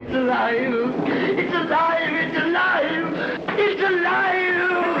alive! It's alive! It's alive! It's alive!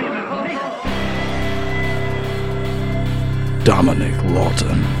 Dominic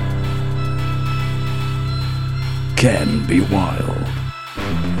Lawton can be wild.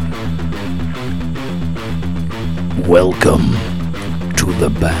 Welcome to the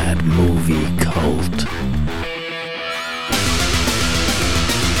Bad Movie Cult.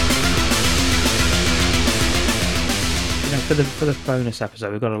 For the bonus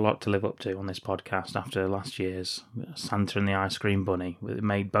episode, we've got a lot to live up to on this podcast after last year's Santa and the Ice Cream Bunny. It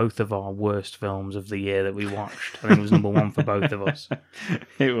made both of our worst films of the year that we watched. I think it was number one for both of us.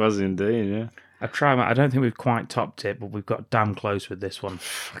 It was indeed, yeah. I don't think we've quite topped it, but we've got damn close with this one.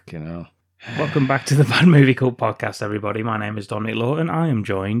 Fucking hell. Welcome back to the Bad Movie Cult podcast, everybody. My name is Dominic Lawton. I am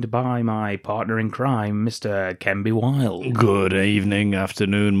joined by my partner in crime, Mr. Kenby Wild. Good evening,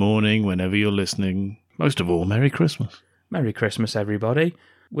 afternoon, morning, whenever you're listening. Most of all, Merry Christmas. Merry Christmas, everybody.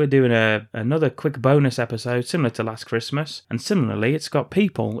 We're doing another quick bonus episode similar to last Christmas, and similarly, it's got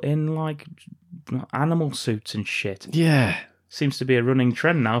people in, like, animal suits and shit. Yeah. Seems to be a running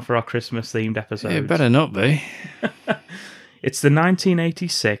trend now for our Christmas-themed episodes. It better not be. It's the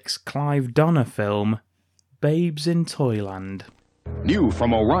 1986 Clive Donner film, Babes in Toyland. New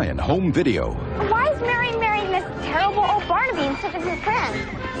from Orion Home Video. Why is Mary marrying this terrible old Barnaby instead of his friend?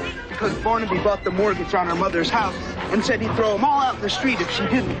 Because Barnaby bought the mortgage on her mother's house and said he'd throw them all out in the street if she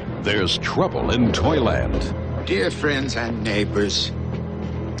didn't. There's trouble in Toyland. Dear friends and neighbors,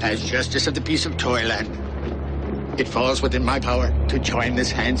 as justice of the peace of Toyland, it falls within my power to join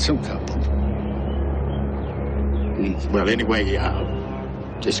this handsome couple. Well, anyway,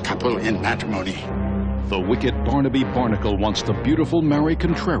 this couple in matrimony. The wicked Barnaby Barnacle wants the beautiful Mary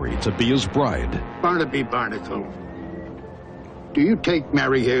Contrary to be his bride. Barnaby Barnacle, do you take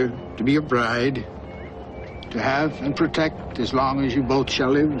Mary here to be your bride, to have and protect as long as you both shall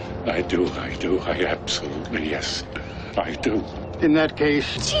live? I do. I absolutely, yes, I do. In that case...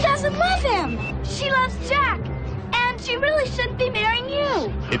 She doesn't love him! She loves Jack! And she really shouldn't be marrying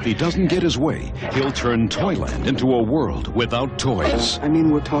you! If he doesn't get his way, he'll turn Toyland into a world without toys. I mean,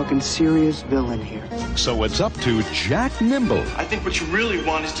 we're talking serious villain here. So it's up to Jack Nimble. I think what you really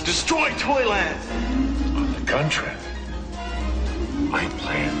want is to destroy Toyland! On the contrary, I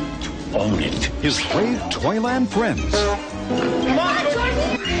plan to own it. His brave Toyland friends.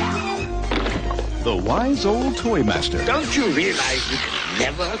 The wise old toy master. Don't you realize you can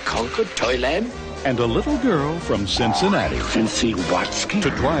never conquer Toyland? And a little girl from Cincinnati. Fancy Watsky? To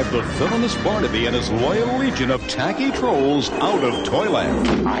drive the villainous Barnaby and his loyal legion of tacky trolls out of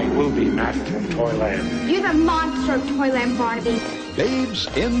Toyland. I will be master of Toyland. You're the monster of Toyland, Barnaby. Babes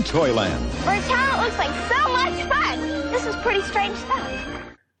in Toyland. For a town, it looks like so much fun. This is pretty strange stuff.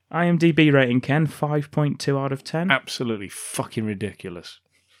 IMDb rating, Ken, 5.2 out of 10. Absolutely fucking ridiculous.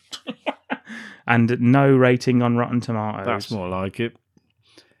 And no rating on Rotten Tomatoes. That's more like it.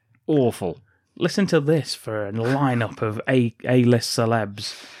 Awful. Listen to this for a lineup of A-list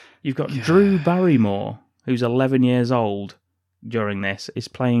celebs. You've got Drew Barrymore, who's 11 years old during this, is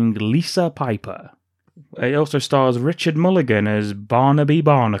playing Lisa Piper. It also stars Richard Mulligan as Barnaby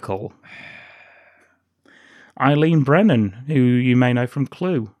Barnacle. Eileen Brennan, who you may know from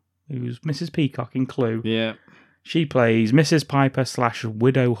Clue, who's Mrs. Peacock in Clue. Yeah. She plays Mrs. Piper /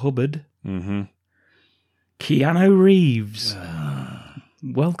 Widow Hubbard. Mm-hmm. Keanu Reeves.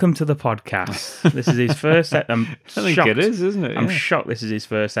 Welcome to the podcast. This is his first... I think it is, isn't it? I'm Yeah. shocked this is his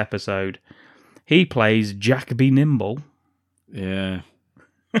first episode. He plays Jack B. Nimble. Yeah.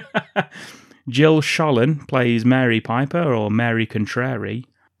 Jill Sholin plays Mary Piper, or Mary Contrary.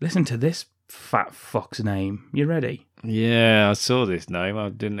 Listen to this fat fuck's name. You ready? Yeah, I saw this name. I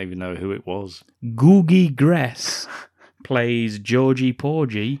didn't even know who it was. Googie Gress plays Georgie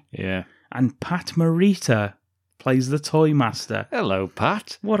Porgy. Yeah. And Pat Morita plays the Toy Master. Hello,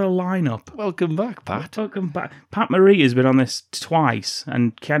 Pat. What a lineup. Welcome back, Pat. Welcome back. Pat Morita's been on this twice,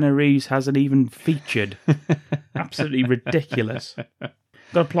 and Keanu Reeves hasn't even featured. Absolutely ridiculous.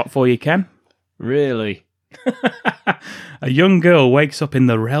 Got a plot for you, Ken. Really? A young girl wakes up in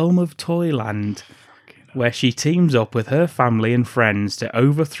the realm of Toyland, where she teams up with her family and friends to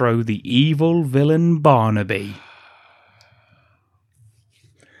overthrow the evil villain Barnaby.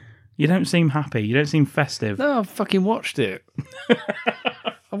 You don't seem happy. You don't seem festive. No, I've fucking watched it.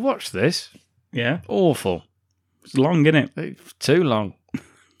 I watched this. Yeah? Awful. It's long, isn't it? It's too long.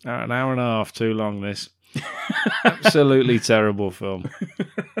 An hour and a half too long, this. Absolutely terrible film.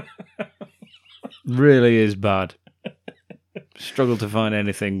 Really is bad. Struggle to find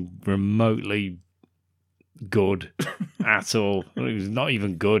anything remotely good at all. It was not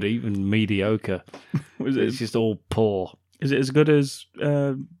even good, even mediocre. It's just all poor. Is it as good as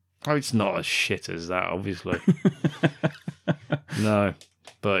Oh, it's not as shit as that, obviously. No,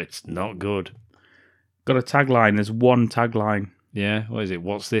 but it's not good. Got a tagline. There's one tagline. Yeah, what is it?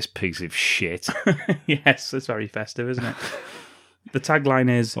 What's this piece of shit? Yes, it's very festive, isn't it? The tagline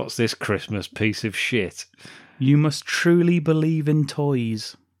is... What's this Christmas piece of shit? You must truly believe in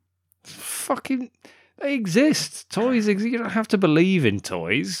toys. Fucking... They exist. Toys exist. You don't have to believe in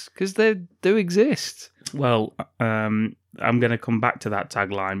toys, because they do exist. Well, I'm going to come back to that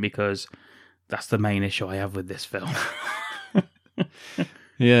tagline because that's the main issue I have with this film.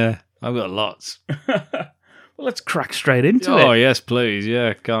 Yeah, I've got lots. Well, let's crack straight into it. Oh, yes, please.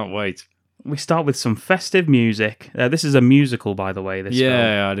 Yeah, can't wait. We start with some festive music. This is a musical, by the way, this film.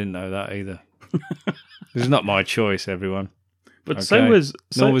 Yeah, I didn't know that either. This is not my choice, everyone. But okay.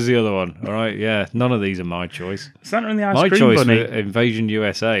 Nor was the other one. All right, yeah. None of these are my choice. Santa and the Ice My Cream choice Bunny. for Invasion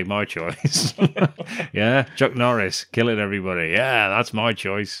USA, my choice. Yeah, Chuck Norris, killing everybody. Yeah, that's my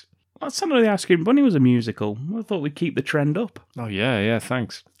choice. Well, Santa and the Ice Cream Bunny was a musical. I thought we'd keep the trend up. Oh, yeah,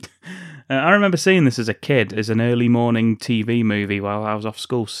 thanks. I remember seeing this as a kid, as an early morning TV movie while I was off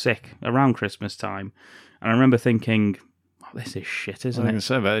school sick, around Christmas time. And I remember thinking... This is shit, isn't it?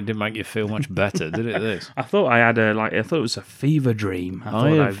 But it didn't make you feel much better, did it? This. I thought it was a fever dream.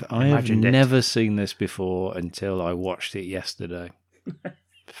 I have never seen this before until I watched it yesterday.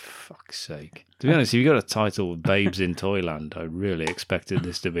 Fuck's sake! To be honest, if you got a title with "Babes in Toyland," I really expected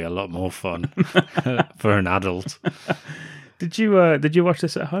this to be a lot more fun for an adult. Did you watch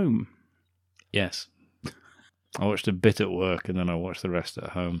this at home? Yes, I watched a bit at work and then I watched the rest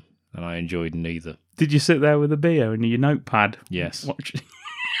at home. And I enjoyed neither. Did you sit there with a beer and your notepad? Yes.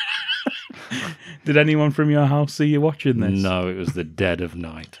 Did anyone from your house see you watching this? No, it was the dead of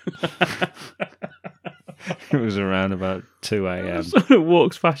night. It was around about 2 a.m. Someone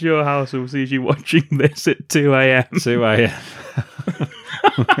walks past your house and sees you watching this at 2 a.m. 2 a.m.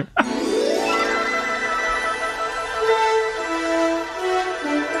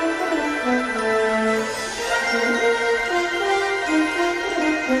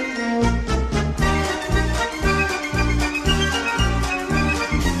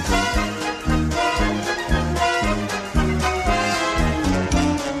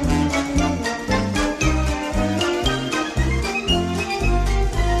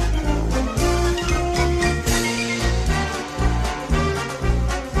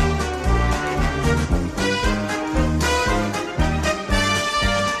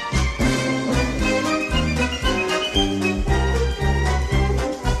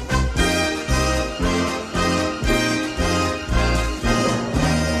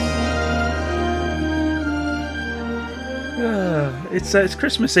 It's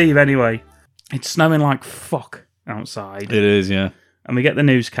Christmas Eve anyway. It's snowing like fuck outside. It is, yeah. And we get the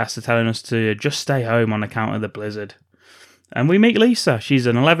newscaster telling us to just stay home on account of the blizzard. And we meet Lisa. She's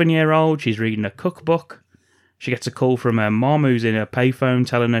an 11-year-old. She's reading a cookbook. She gets a call from her mom who's in her payphone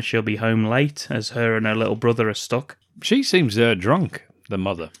telling her she'll be home late as her and her little brother are stuck. She seems drunk, the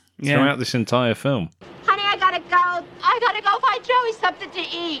mother, throughout this entire film. Honey, I gotta go. I gotta go find Joey something to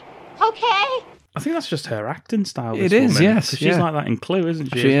eat. Okay? I think that's just her acting style. It is, woman. yes. She's like that in Clue,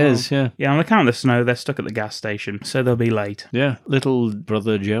 isn't she? She is, yeah. Yeah, on account of the snow, they're stuck at the gas station, so they'll be late. Yeah, little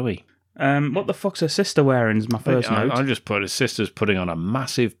brother Joey. What the fuck's her sister wearing is my first note. I just put her sister's putting on a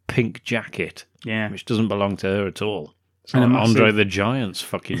massive pink jacket. Yeah. Which doesn't belong to her at all. It's And like a massive- Andre the Giant's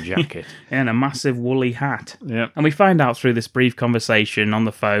fucking jacket. And a massive woolly hat. Yeah. And we find out through this brief conversation on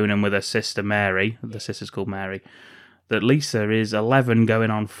the phone and with her sister Mary, the sister's called Mary, that Lisa is 11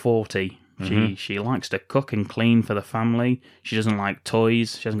 going on 40. She likes to cook and clean for the family. She doesn't like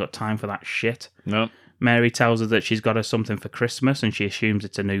toys. She hasn't got time for that shit. No. Mary tells her that she's got her something for Christmas and she assumes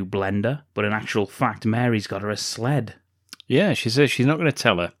it's a new blender. But in actual fact, Mary's got her a sled. Yeah, she says she's not going to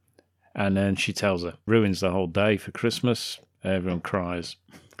tell her. And then she tells her. Ruins the whole day for Christmas. Everyone cries.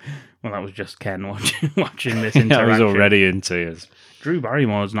 Well, that was just Ken watching this interaction. I was already in tears. Drew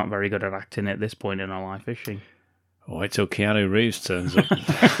Barrymore's not very good at acting at this point in her life, is she? Wait till Keanu Reeves turns up.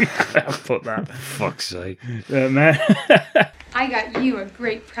 I'll put that. Fuck's sake. I got you a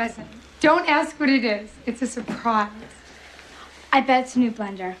great present. Don't ask what it is. It's a surprise. I bet it's a new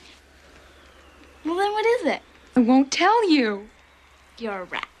blender. Well, then what is it? I won't tell you. You're a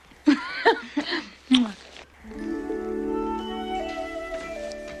rat.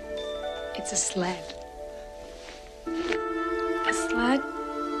 It's a sled. A sled?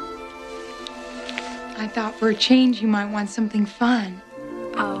 I thought for a change you might want something fun.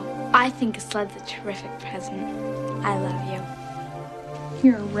 Oh, I think a sled's a terrific present. I love you.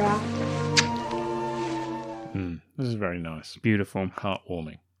 You're a rat. This is very nice. Beautiful.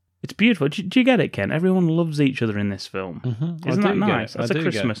 Heartwarming. It's beautiful. Do you get it, Ken? Everyone loves each other in this film. Mm-hmm. Isn't that nice? That's a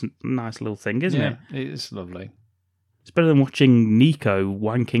Christmas nice little thing, isn't it? Yeah, it is lovely. It's better than watching Nico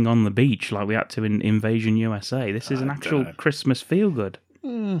wanking on the beach like we had to in Invasion USA. This is an actual Christmas feel-good.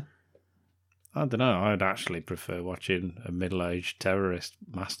 I don't know. I'd actually prefer watching a middle-aged terrorist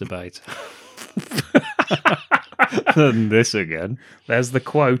masturbate than this again. There's the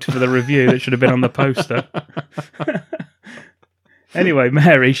quote for the review that should have been on the poster. Anyway,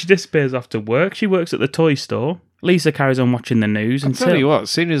 Mary, she disappears off to work. She works at the toy store. Lisa carries on watching the news. I'll tell you what, as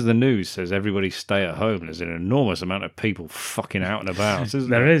soon as the news says everybody stay at home, there's an enormous amount of people fucking out and about, isn't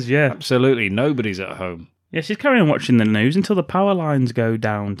there? There is, yeah. Absolutely nobody's at home. Yeah, she's carrying on watching the news until the power lines go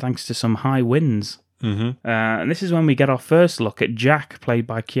down thanks to some high winds. Mm-hmm. And this is when we get our first look at Jack, played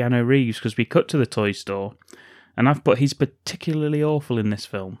by Keanu Reeves, because we cut to the toy store. And I've put he's particularly awful in this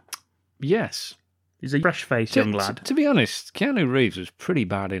film. Yes. He's a fresh-faced young lad. To be honest, Keanu Reeves was pretty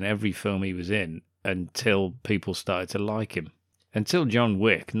bad in every film he was in until people started to like him. Until John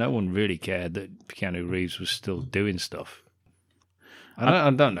Wick, no one really cared that Keanu Reeves was still doing stuff.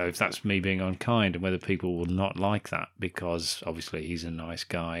 I don't know if that's me being unkind and whether people will not like that, because obviously he's a nice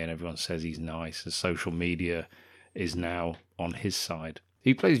guy and everyone says he's nice, and social media is now on his side.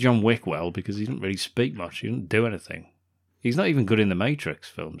 He plays John Wick well because he doesn't really speak much, he doesn't do anything. He's not even good in the Matrix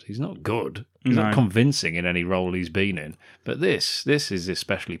films. He's not good. He's not convincing in any role he's been in. But this is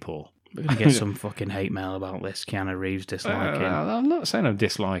especially poor. We're going to get some fucking hate mail about this Keanu Reeves disliking. I'm not saying I'm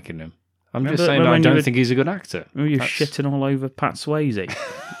disliking him. I'm just saying I don't think he's a good actor. You're shitting all over Pat Swayze.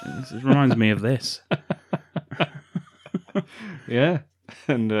 It reminds me of this. Yeah.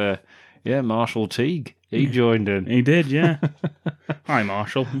 And, Marshall Teague. He joined in. He did, yeah. Hi,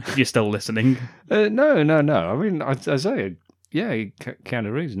 Marshall. If you're still listening. No. I mean, I say,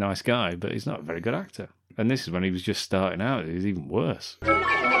 Keanu Reeves is a nice guy, but he's not a very good actor. And this is when he was just starting out. He was even worse.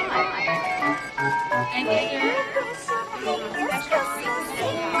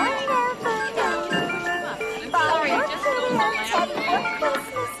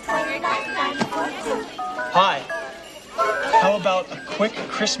 Hi. How about a quick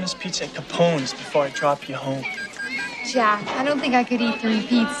Christmas pizza at Capone's before I drop you home? Jack, I don't think I could eat 3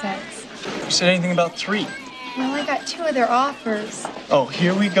 pizzas. You said anything about 3? Well, I got 2 of their offers. Oh,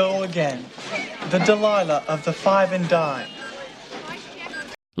 here we go again. The Delilah of the 5 and dime.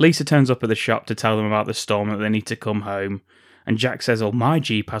 Lisa turns up at the shop to tell them about the storm, that they need to come home. And Jack says, my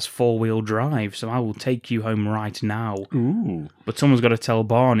Jeep has 4-wheel drive, so I will take you home right now. Ooh. But someone's got to tell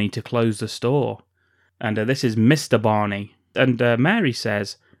Barney to close the store. And this is Mr. Barney. And Mary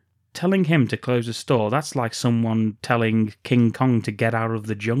says, telling him to close the store, that's like someone telling King Kong to get out of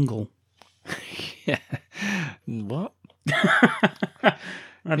the jungle. Yeah. What?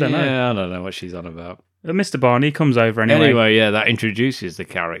 I don't know. Yeah, I don't know what she's on about. Mr. Barney comes over anyway. Anyway, yeah, that introduces the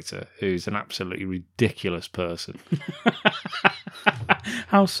character, who's an absolutely ridiculous person.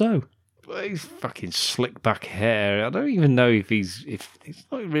 How so? Well, he's fucking slick back hair. I don't even know if he's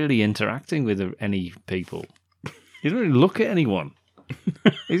not really interacting with any people. He doesn't really look at anyone.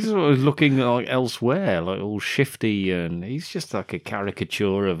 He's sort of looking like elsewhere, like all shifty, and he's just like a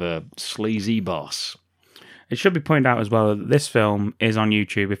caricature of a sleazy boss. It should be pointed out as well that this film is on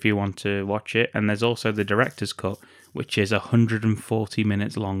YouTube if you want to watch it, and there's also the director's cut, which is 140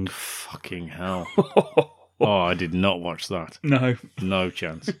 minutes long. Fucking hell. Oh, I did not watch that. No. No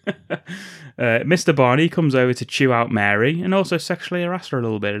chance. Mr. Barney comes over to chew out Mary and also sexually harass her a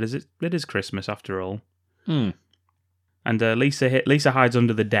little bit. It is Christmas after all. And Lisa hides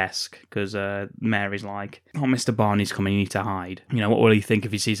under the desk because Mary's like, oh, Mr. Barney's coming, you need to hide. You know, what will he think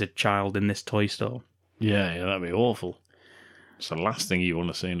if he sees a child in this toy store? Yeah, that'd be awful. It's the last thing you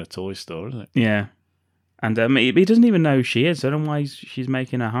want to see in a toy store, isn't it? Yeah. And he doesn't even know who she is. I don't know why she's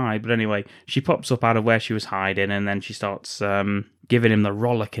making her hide. But anyway, she pops up out of where she was hiding, and then she starts giving him the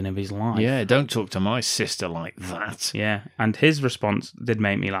rollicking of his life. Yeah, don't talk to my sister like that. Yeah, and his response did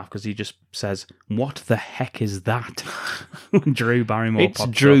make me laugh because he just says, "What the heck is that?" Drew Barrymore pops up.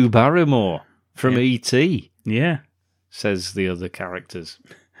 It's Drew Barrymore from E.T. Yeah. Says the other characters.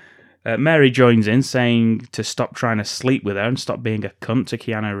 Mary joins in, saying to stop trying to sleep with her and stop being a cunt to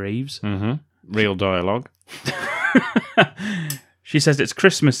Keanu Reeves. Mm-hmm. Real dialogue. She says it's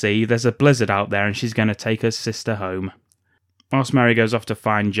Christmas Eve, there's a blizzard out there, and she's going to take her sister home. Whilst Mary goes off to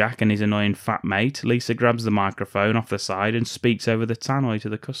find Jack and his annoying fat mate, Lisa grabs the microphone off the side and speaks over the tannoy to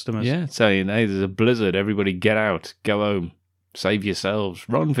the customers. Yeah, saying, hey, there's a blizzard, everybody get out, go home, save yourselves,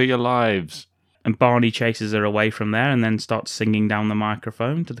 run for your lives. And Barney chases her away from there and then starts singing down the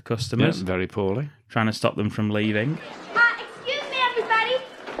microphone to the customers. Yeah, very poorly. Trying to stop them from leaving. Excuse me, everybody.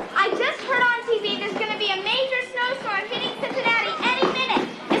 I just heard on TV there's going to be a major snowstorm hitting Cincinnati any minute.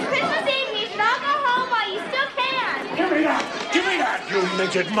 It's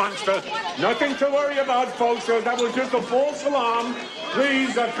midget monster. Nothing to worry about, folks. That was just a false alarm.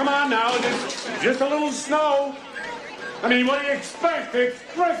 Please, come on now. Just a little snow. I mean, what do you expect? It's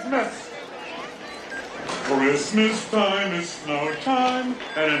Christmas. Christmas time is snow time,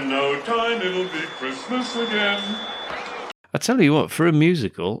 and in no time it'll be Christmas again. I tell you what, for a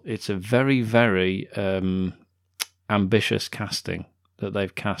musical, it's a very, very ambitious casting that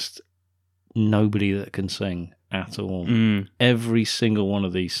they've cast nobody that can sing at all. Every single one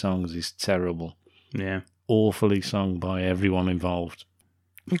of these songs is terrible. Yeah. Awfully sung by everyone involved.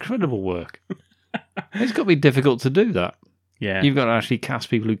 Incredible work. It's got to be difficult to do that. Yeah. You've got to actually cast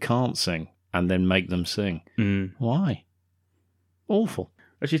people who can't sing and then make them sing. Why? Awful.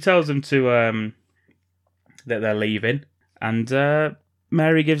 But she tells them to that they're leaving, and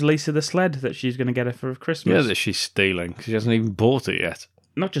Mary gives Lisa the sled that she's going to get her for Christmas. Yeah, that she's stealing because she hasn't even bought it yet.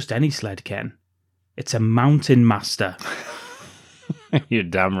 Not just any sled, Ken. It's a Mountain Master. You're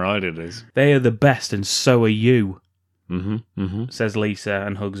damn right it is. They are the best, and so are you, says Lisa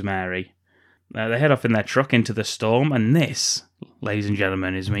and hugs Mary. They head off in their truck into the storm, and this, ladies and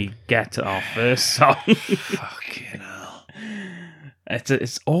gentlemen, is me get our first song. Fucking hell.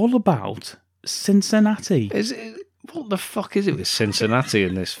 It's all about Cincinnati. Is it? What the fuck is it with Cincinnati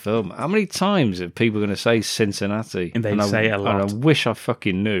in this film? How many times are people going to say Cincinnati? And they say it a lot. And I wish I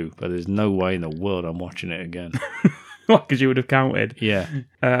fucking knew, but there's no way in the world I'm watching it again. What? Because you would have counted. Yeah.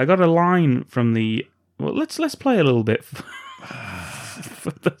 I got a line from the. Well, let's play a little bit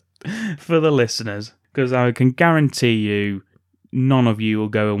for the listeners, because I can guarantee you, none of you will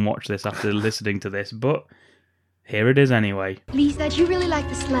go and watch this after listening to this. But here it is anyway. Lisa, you really like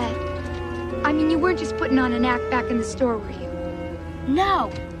the sled. I mean, you weren't just putting on an act back in the store, were you? No,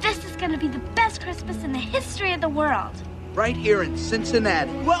 this is going to be the best Christmas in the history of the world. Right here in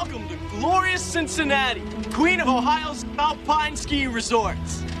Cincinnati. Welcome to glorious Cincinnati, Queen of Ohio's alpine ski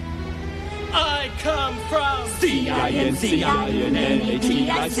resorts. I come from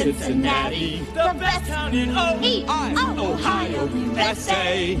C-I-N-C-I-N-N-A-T-I, Cincinnati, the best town in Ohio,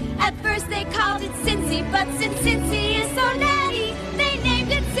 USA. At first they called it Cincy, but since Cincy is so natty, they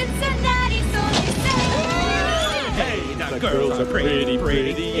named it Cincinnati, so they say. Hey, the girls are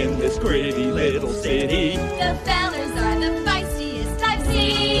pretty in this gritty little city. The fellers are the feistiest I've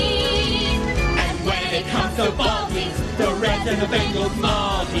seen. And when it comes to ball teams, the Reds and the Bengals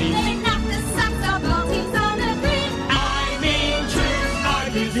maul teams. They knock the socks off all teams on the green. I mean, true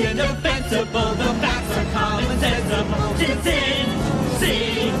argues indefensible. The facts are common sensible.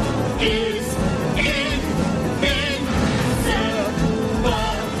 Cincy is invincible.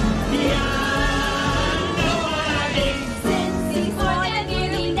 Yeah, know what I mean. Cincy's more than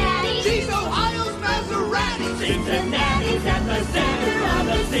merely natty. She's Ohio's Maserati. Cincinnati's at the center of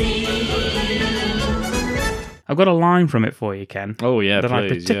the scene. I've got a line from it for you, Ken. Oh, yeah, that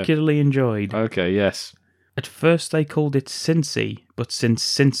please, I particularly enjoyed. Okay, yes. At first they called it Cincy, but since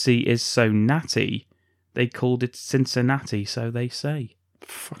Cincy is so natty, they called it Cincinnati, so they say. The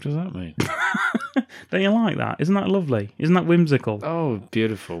fuck does that mean? Don't you like that? Isn't that lovely? Isn't that whimsical? Oh,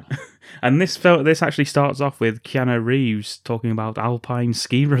 beautiful. And this actually starts off with Keanu Reeves talking about alpine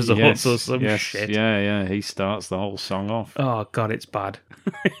ski resorts or some shit. Yeah. He starts the whole song off. Oh, God, it's bad.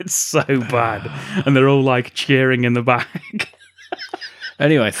 It's so bad. And they're all like cheering in the back.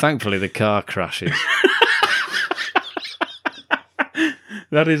 Anyway, thankfully the car crashes.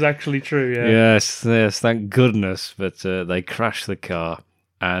 That is actually true, yeah. Yes, thank goodness. But they crash the car,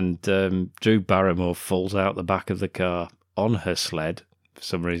 and Drew Barrymore falls out the back of the car on her sled. For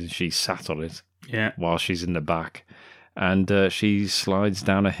some reason, she sat on it while she's in the back. And she slides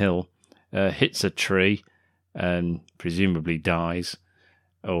down a hill, hits a tree, and presumably dies,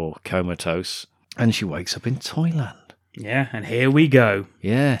 or comatose. And she wakes up in Toyland. Yeah, and here we go.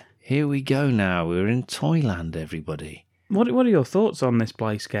 Yeah, here we go now. We're in Toyland, everybody. What are your thoughts on this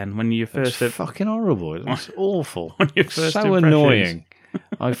place, Ken? When you first It's fucking horrible. It's awful. Your first so impressions? annoying.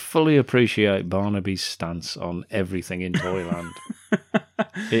 I fully appreciate Barnaby's stance on everything in Toyland.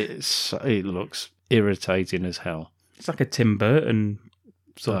 It looks irritating as hell. It's like a Tim Burton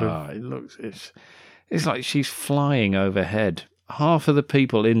sort of. It's like she's flying overhead. Half of the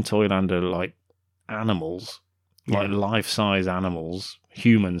people in Toyland are like animals, like life-size animals.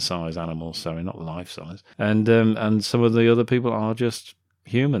 Human-size animals, sorry, not life-size. And some of the other people are just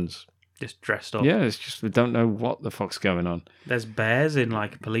humans. Just dressed up. Yeah, it's just we don't know what the fuck's going on. There's bears in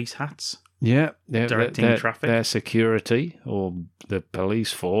like police hats. Yeah, directing traffic. Their security or the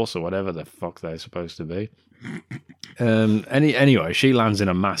police force or whatever the fuck they're supposed to be. Anyway, she lands in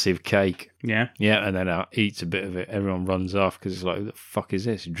a massive cake. Yeah, and then eats a bit of it. Everyone runs off because it's like, who the fuck is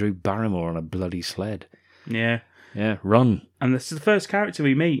this? Drew Barrymore on a bloody sled. Yeah. Yeah, run. And this is the first character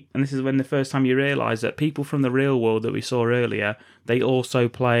we meet, and this is when the first time you realise that people from the real world that we saw earlier, they also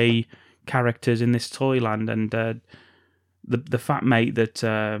play characters in this Toyland, and the fat mate that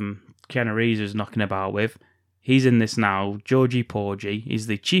Keanu Reeves was knocking about with, he's in this now. Georgie Porgy. He's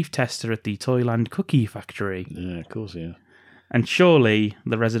the chief tester at the Toyland cookie factory. Yeah, of course, yeah. And surely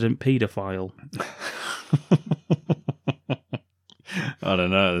the resident paedophile. I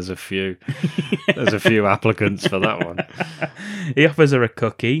don't know. There's a few applicants for that one. He offers her a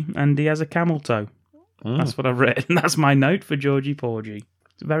cookie, and he has a camel toe. That's what I've written. That's my note for Georgie Porgy.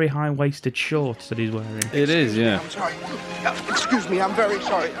 It's very high-waisted shorts that he's wearing. It is, yeah. I'm sorry. Excuse me, I'm very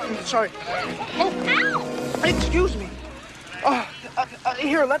sorry. I'm sorry. Oh, excuse me.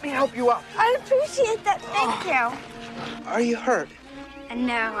 Here, let me help you up. I appreciate that. Thank you. Are you hurt?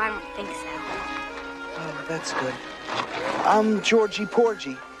 No, I don't think so. Oh, that's good. I'm Georgie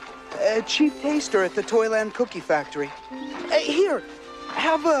Porgy, chief taster at the Toyland Cookie Factory. Here,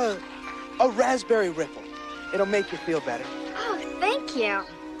 have a raspberry ripple. It'll make you feel better. Oh, thank you.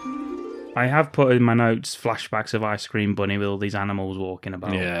 I have put in my notes flashbacks of Ice Cream Bunny with all these animals walking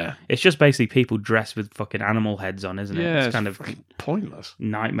about. Yeah. It's just basically people dressed with fucking animal heads on, isn't it? Yeah, it's kind of pointless.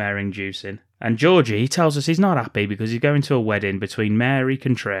 Nightmare-inducing. And Georgie, he tells us he's not happy because he's going to a wedding between Mary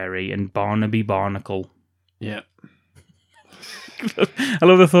Contrary and Barnaby Barnacle. Yeah. I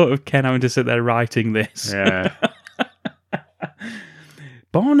love the thought of Ken having to sit there writing this. Yeah.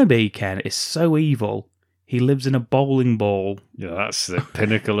 Barnaby, Ken, is so evil. He lives in a bowling ball. Yeah, that's the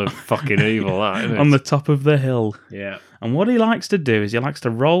pinnacle of fucking evil, that, isn't it? On the top of the hill. Yeah. And what he likes to do is he likes to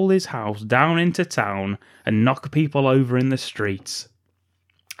roll his house down into town and knock people over in the streets.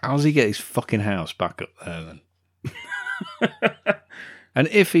 How does he get his fucking house back up there, then? And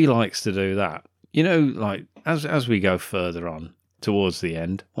if he likes to do that, you know, like, as we go further on towards the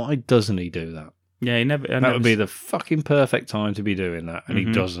end, why doesn't he do that? Yeah, he never... That would be the fucking perfect time to be doing that, and he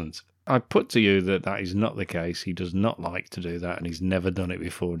doesn't. I put to you that is not the case. He does not like to do that, and he's never done it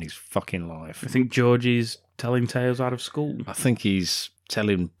before in his fucking life. I think Georgie's telling tales out of school. I think he's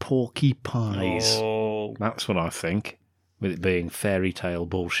telling porky pies. Oh. That's what I think, with it being fairy tale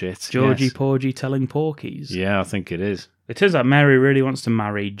bullshit. Georgie Yes. Porgy telling porkies. Yeah, I think it is. It turns out Mary really wants to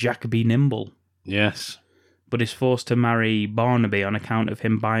marry Jack B. Nimble, Yes. but is forced to marry Barnaby on account of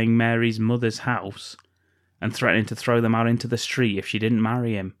him buying Mary's mother's house and threatening to throw them out into the street if she didn't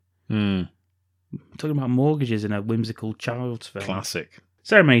marry him. Talking about mortgages in a whimsical child's film. Classic.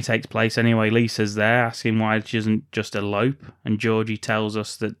 Ceremony takes place anyway. Lisa's there, asking why she doesn't just elope, and Georgie tells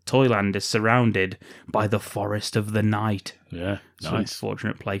us that Toyland is surrounded by the forest of the night. Yeah, It's nice. an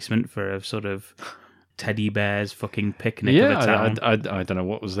unfortunate placement for a sort of teddy bear's fucking picnic of a town. I don't know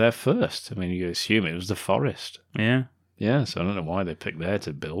what was there first. I mean, you assume it was the forest. Yeah. Yeah, so I don't know why they picked there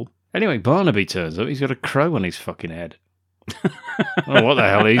to build. Anyway, Barnaby turns up. He's got a crow on his fucking head. Oh, what the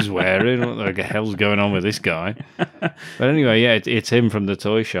hell he's wearing? What the hell's going on with this guy? But anyway, yeah, it's him from the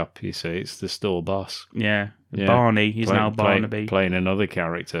toy shop, you see. It's the store boss. Yeah. Barney. He's now Barnaby. Playing another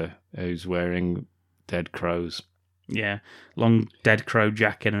character who's wearing dead crows. Yeah. Long dead crow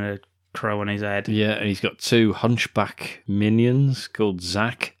jacket and a crow on his head. Yeah, and he's got two hunchback minions called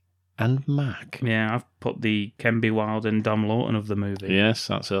Zach and Mac. Yeah, I've put the Ken B. Wilde and Dom Lawton of the movie. Yes,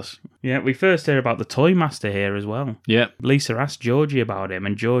 that's us. Yeah, we first hear about the Toy Master here as well. Yeah. Lisa asks Georgie about him,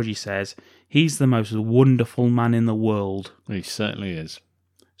 and Georgie says he's the most wonderful man in the world. He certainly is.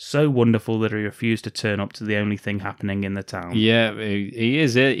 So wonderful that he refused to turn up to the only thing happening in the town. Yeah, he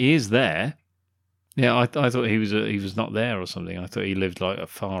is there. Yeah, I thought he was not there or something. I thought he lived like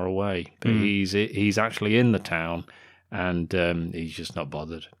far away, but he's actually in the town, and he's just not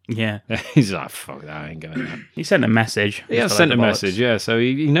bothered. Yeah, he's like, fuck that, I ain't going there. He sent a message. He has sent a message, yeah. So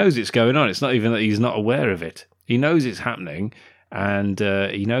he knows it's going on. It's not even that he's not aware of it. He knows it's happening, and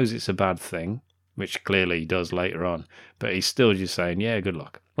he knows it's a bad thing, which clearly he does later on. But he's still just saying, yeah, good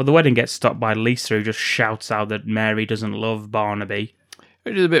luck. Well, the wedding gets stopped by Lisa, who just shouts out that Mary doesn't love Barnaby.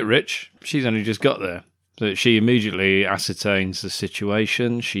 Which is a bit rich. She's only just got there. So she immediately ascertains the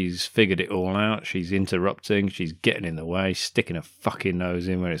situation. She's figured it all out. She's interrupting. She's getting in the way, sticking her fucking nose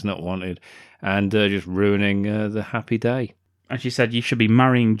in where it's not wanted, and just ruining the happy day. And she said you should be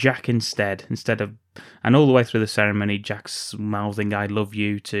marrying Jack instead of... And all the way through the ceremony, Jack's mouthing "I love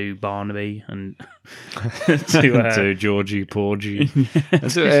you" to Barnaby and to Georgie Porgy.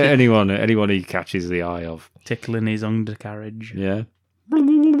 To anyone he catches the eye of. Tickling his undercarriage. Yeah.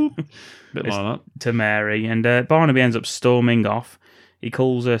 Bit like that. To Mary, and Barnaby ends up storming off. He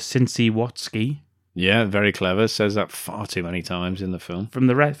calls her Cincy Watsky. Yeah, very clever. Says that far too many times in the film.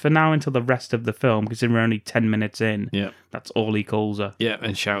 For now until the rest of the film, because we're only 10 minutes in. Yeah, that's all he calls her. Yeah,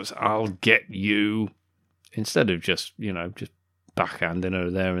 and shouts, "I'll get you." instead of just backhanding her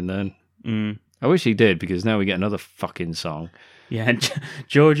there and then. I wish he did, because now we get another fucking song. Yeah,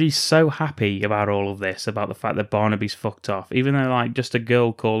 Georgie's so happy about all of this, about the fact that Barnaby's fucked off, even though like just a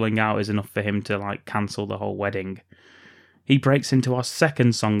girl calling out is enough for him to like cancel the whole wedding. He breaks into our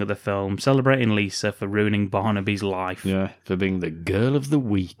second song of the film, celebrating Lisa for ruining Barnaby's life. Yeah, for being the girl of the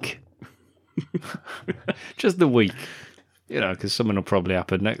week. Just the week. Because something will probably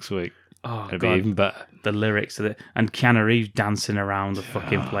happen next week. Oh, It'll God. be even better. The lyrics of it. And Keanu Reeves dancing around the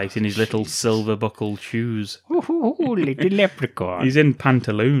fucking place in his little silver-buckled shoes. Ooh, little leprechaun. He's in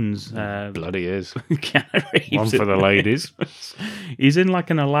pantaloons. Bloody is. Keanu Reeves. One for the ladies. He's in like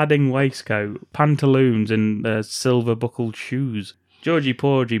an Aladdin waistcoat, pantaloons and silver-buckled shoes. Georgie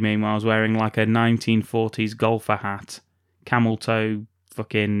Porgy, meanwhile, is wearing like a 1940s golfer hat, camel toe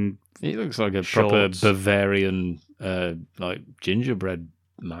fucking He looks like a shorts. proper Bavarian, like gingerbread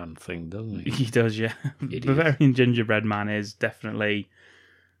man thing, doesn't he? He does, yeah. Bavarian Gingerbread Man is definitely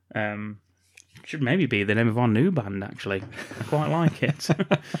should maybe be the name of our new band, actually. I quite like it.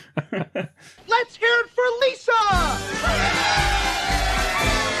 Let's hear it for Lisa!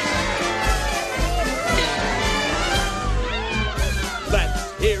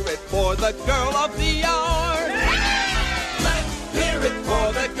 Let's hear it for the girl of the hour. Let's hear it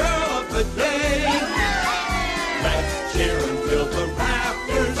for the girl of the day. Let's cheer until the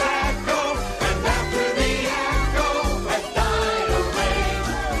rafters echo, and after the echo has died away,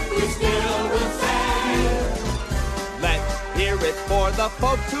 we still will say, let's hear it for the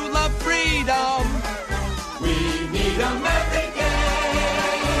folks who love freedom. We need 'em every day.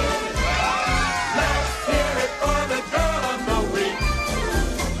 Let's hear it for the girl of the week.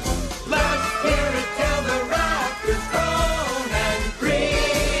 Let's hear it till the rafters groan and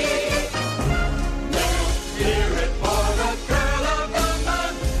creak. Let's hear it for the girl of the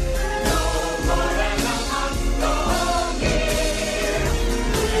month. No more than a month, the whole year.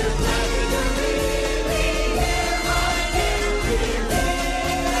 We're glad to really hear my dear,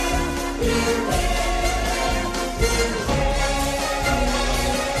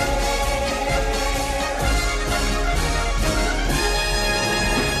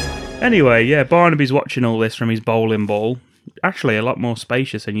 Anyway, yeah, Barnaby's watching all this from his bowling ball. Actually, a lot more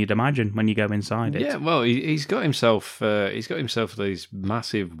spacious than you'd imagine when you go inside it. Yeah, well, he's got himself this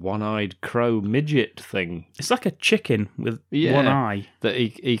massive one-eyed crow midget thing. It's like a chicken with one eye that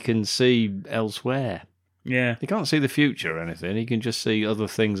he can see elsewhere. Yeah, he can't see the future or anything. He can just see other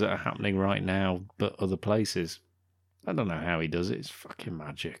things that are happening right now, but other places. I don't know how he does it. It's fucking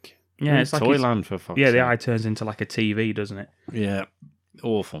magic. Yeah, it's like Toyland for fuck's sake. Yeah, the sake. eye turns into like a TV, doesn't it? Yeah,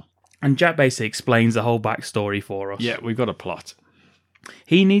 awful. And Jack basically explains the whole backstory for us. Yeah, we've got a plot.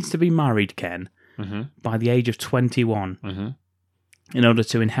 He needs to be married, Ken, Mm-hmm. by the age of 21 Mm-hmm. in order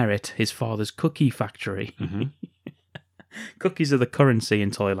to inherit his father's cookie factory. Mm-hmm. Cookies are the currency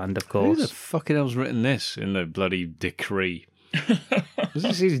in Toyland, of course. Who the fucking hell's written this in the bloody decree? Was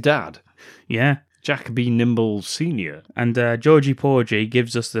this his dad? Yeah. Jack B. Nimble Sr. And Georgie Porgy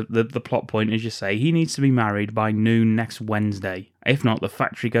gives us the plot point, as you say. He needs to be married by noon next Wednesday. If not, the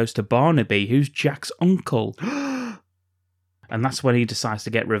factory goes to Barnaby, who's Jack's uncle. And that's when he decides to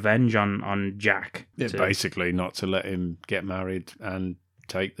get revenge on Jack. Yeah, basically not to let him get married and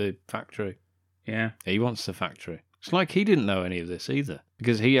take the factory. Yeah. He wants the factory. It's like he didn't know any of this either,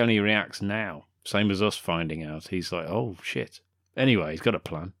 because he only reacts now. Same as us finding out. He's like, oh, shit. Anyway, he's got a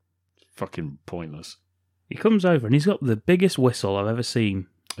plan. Fucking pointless. He comes over and he's got the biggest whistle I've ever seen.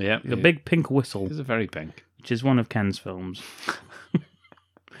 Yeah. A big pink whistle. It's a very pink. Which is one of Ken's films.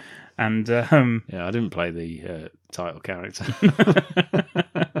 And yeah, I didn't play the title character.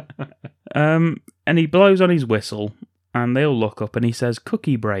 And he blows on his whistle, and they all look up, and he says,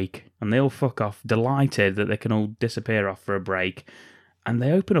 "Cookie break," and they all fuck off, delighted that they can all disappear off for a break. And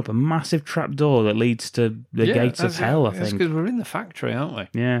they open up a massive trap door that leads to the gates of hell, I think. because we're in the factory, aren't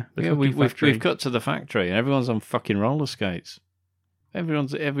we? Yeah, we've cut to the factory, and everyone's on fucking roller skates.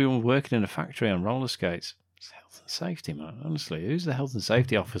 Everyone's working in a factory on roller skates. It's health and safety, man. Honestly, who's the health and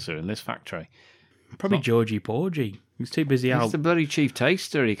safety officer in this factory? Probably Georgie Porgy. He's too busy out. He's the bloody chief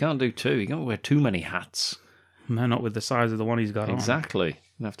taster. He can't do two. He can't wear too many hats. No, not with the size of the one he's got on. Exactly.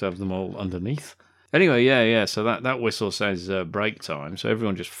 You have to have them all underneath. Anyway, yeah. So that whistle says break time. So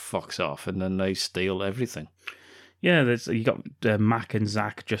everyone just fucks off, and then they steal everything. Yeah, you got Mac and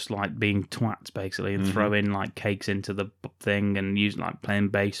Zach just like being twats basically, and throwing like cakes into the thing and using like playing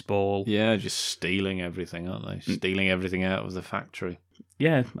baseball. Yeah, just stealing everything, aren't they? Stealing everything out of the factory.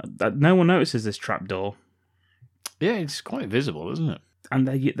 Yeah, no one notices this trapdoor. Yeah, it's quite visible, isn't it? And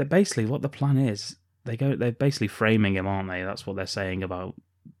they basically what the plan is. They're basically framing him, aren't they? That's what they're saying about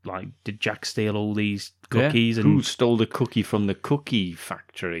like, did Jack steal all these cookies? Yeah. And who stole the cookie from the cookie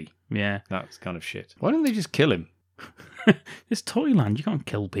factory? Yeah. That's kind of shit. Why don't they just kill him? It's Toyland. You can't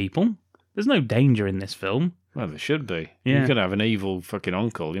kill people. There's no danger in this film. Well, there should be. Yeah. You're going to have an evil fucking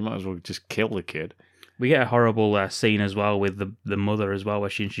uncle. You might as well just kill the kid. We get a horrible scene as well with the mother as well, where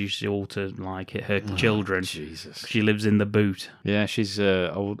she introduces you all to like her children. Jesus. She lives in the boot. Yeah, she's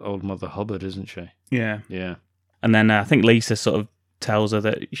old Mother Hubbard, isn't she? Yeah. Yeah. And then I think Lisa sort of tells her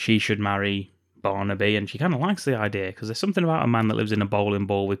that she should marry Barnaby, and she kind of likes the idea because there's something about a man that lives in a bowling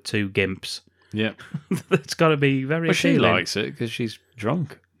ball with two gimps. Yeah. That's got to be very Well, she appealing. likes it because she's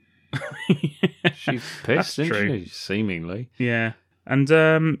drunk. She's pissed, isn't she? Seemingly. Yeah. And,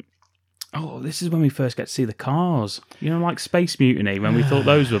 this is when we first get to see the cars. You know, like Space Mutiny, when we thought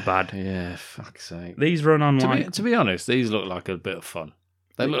those were bad. Yeah, fuck's sake. These run on To be honest, these look like a bit of fun.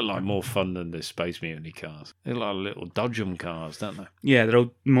 They look like more fun than the Space Mutiny cars. They look like little Dodgem cars, don't they? Yeah, they're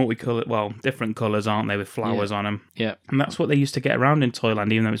all multicolored, well, different colours, aren't they, with flowers on them? Yeah. And that's what they used to get around in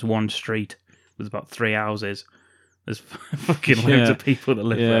Toyland, even though it's one street with about 3 houses. There's fucking loads of people that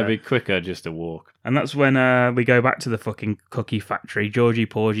live there. Yeah, it'd be quicker just to walk. And that's when we go back to the fucking cookie factory. Georgie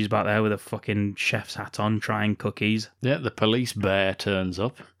Porgy's back there with a fucking chef's hat on, trying cookies. Yeah, the police bear turns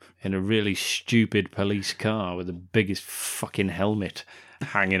up in a really stupid police car with the biggest fucking helmet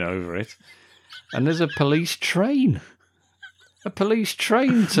hanging over it. And there's a police train. A police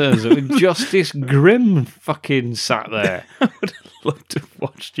train turns up with Justice Grimm fucking sat there. I would have loved to have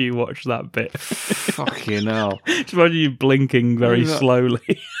watched you watch that bit. Fucking hell. Just imagine you blinking very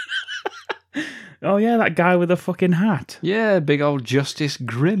slowly. Oh, yeah, that guy with a fucking hat. Yeah, big old Justice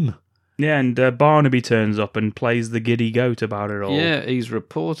Grimm. Yeah, and Barnaby turns up and plays the giddy goat about it all. Yeah, he's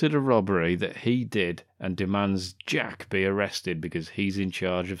reported a robbery that he did and demands Jack be arrested because he's in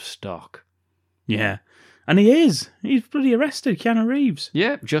charge of stock. Yeah. And he is. He's bloody arrested, Keanu Reeves.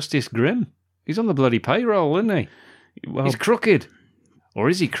 Yeah, Justice Grimm. He's on the bloody payroll, isn't he? Well, he's crooked. Or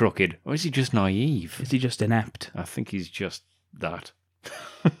is he crooked? Or is he just naive? Is he just inept? I think he's just that.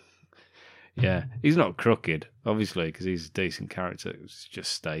 Yeah, he's not crooked, obviously, because he's a decent character. He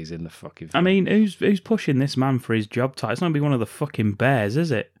just stays in the fucking film. I mean, who's pushing this man for his job title? It's not going to be one of the fucking bears,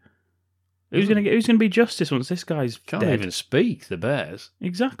 is it? Who's going to be justice once this guy's Can't dead? even speak, the bears.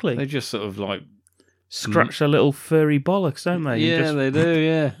 Exactly. They just sort of like... Scratch their little furry bollocks, don't they? Yeah, they do,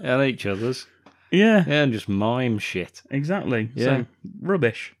 yeah. At each other's. Yeah. Yeah, and just mime shit. Exactly. Yeah. So,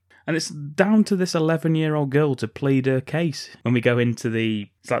 rubbish. And it's down to this 11-year-old girl to plead her case. When we go into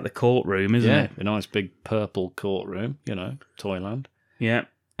it's like the courtroom, isn't it? Yeah, a nice big purple courtroom, Toyland. Yeah.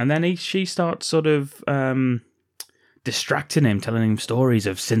 And then she starts sort of distracting him, telling him stories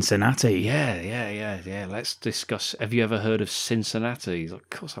of Cincinnati. Yeah. Let's discuss. Have you ever heard of Cincinnati? He's like, of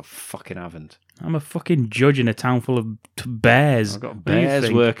course I fucking haven't. I'm a fucking judge in a town full of bears. I've got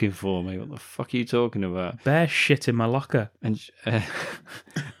bears working for me. What the fuck are you talking about? Bear shit in my locker. And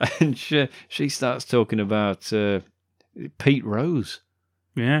she starts talking about Pete Rose.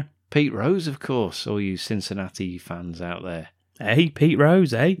 Yeah. Pete Rose, of course. All you Cincinnati fans out there. Hey, Pete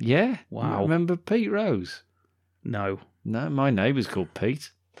Rose, eh? Yeah. Wow. You remember Pete Rose? No. No, my neighbour's called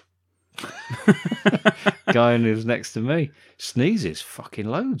Pete. Guy who lives next to me sneezes fucking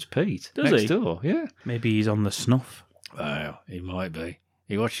loads. Pete Does next he? door, yeah. Maybe he's on the snuff. Well, he might be.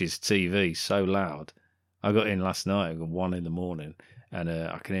 He watches TV so loud. I got in last night at 1 a.m, and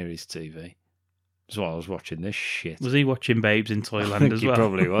I can hear his TV. That's why I was watching this shit. Was he watching Babes in I Toyland think as he well?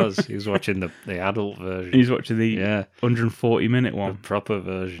 probably was. He was watching the adult version. He's watching the 140-minute the one. proper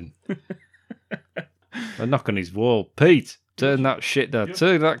version. I knock on his wall. Pete, turn that shit down.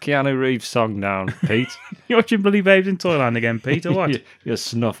 Turn that Keanu Reeves song down, Pete. You're watching bloody Babes in Toyland again, Pete, or what? You're a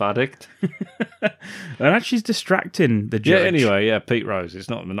snuff addict. And actually, he's distracting the judge. Yeah, anyway, Pete Rose. It's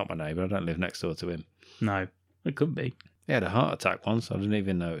not my neighbour. I don't live next door to him. No, it could be. He had a heart attack once. I didn't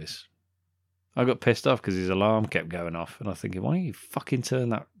even notice. I got pissed off because his alarm kept going off. And I was thinking, why don't you fucking turn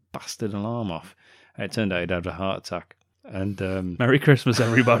that bastard alarm off? And it turned out he'd had a heart attack. And Merry Christmas,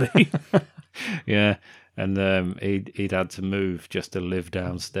 everybody. Yeah. And he'd had to move just to live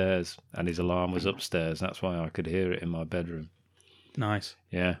downstairs. And his alarm was upstairs. That's why I could hear it in my bedroom. Nice.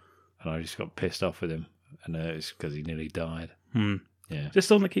 Yeah. And I just got pissed off with him. And it's because he nearly died. Yeah. Just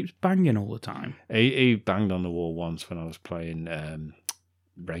the one that keeps banging all the time. He banged on the wall once when I was playing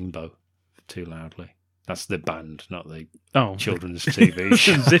Rainbow too loudly. That's the band, not the children's TV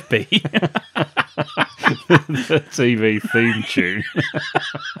show. Zippy. The TV theme tune.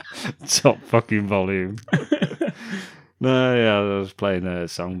 Top fucking volume. No, yeah, I was playing a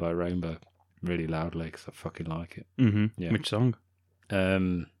song by Rainbow really loudly because I fucking like it. Mm-hmm. Yeah. Which song?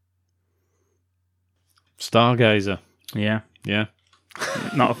 Stargazer. Yeah. Yeah.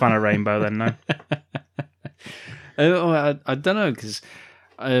 Not a fan of Rainbow then, no. I don't know, because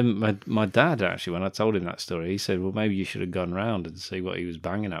my dad, actually, when I told him that story, he said, well, maybe you should have gone round and see what he was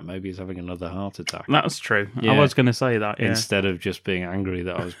banging at. Maybe he's having another heart attack. That's true. Yeah. I was going to say that, yeah. Instead of just being angry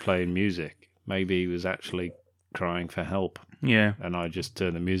that I was playing music, maybe he was actually crying for help. Yeah. And I just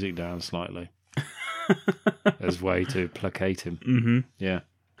turned the music down slightly as a way to placate him. Mm-hmm. Yeah.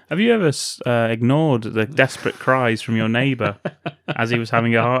 Have you ever ignored the desperate cries from your neighbour as he was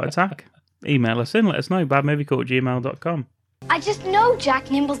having a heart attack? Email us in, let us know, badmoviecult@gmail.com. I just know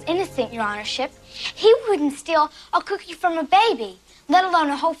Jack Nimble's innocent, Your Honorship. He wouldn't steal a cookie from a baby, let alone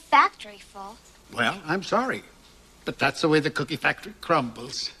a whole factory full. Well, I'm sorry, but that's the way the cookie factory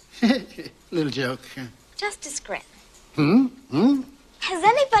crumbles. Little joke. Justice Grin, Hmm? has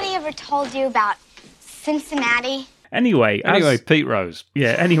anybody ever told you about Cincinnati? Anyway, Pete Rose.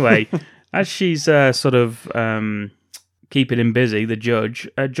 Yeah, anyway, as she's sort of keeping him busy, the judge,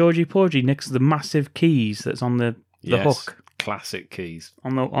 Georgie Porgy nicks the massive keys that's on the hook. Classic keys.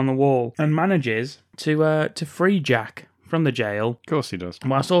 On the wall. And manages to free Jack from the jail. Of course he does.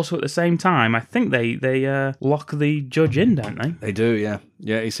 Whilst also at the same time, I think they lock the judge in, don't they? They do, yeah.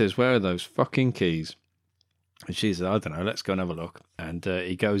 Yeah, he says, where are those fucking keys? And she says, I don't know, let's go and have a look. And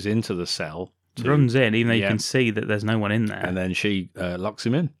he goes into the cell. Runs in, even though you can see that there's no one in there. And then she locks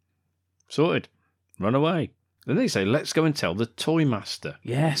him in. Sorted. Run away. Then they say, let's go and tell the toy master.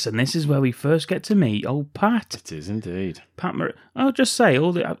 Yes, and this is where we first get to meet old Pat. It is indeed. Pat I'll just say,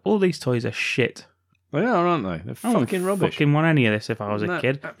 all these toys are shit. They are, aren't they? They're fucking rubbish. I wouldn't fucking want any of this if I was a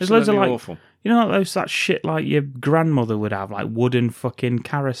kid. There's Absolutely loads of awful. You know, that shit like your grandmother would have, like wooden fucking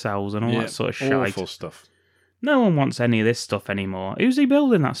carousels and all that sort of shit. Awful stuff. No one wants any of this stuff anymore. Who's he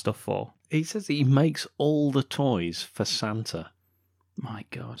building that stuff for? He says he makes all the toys for Santa. My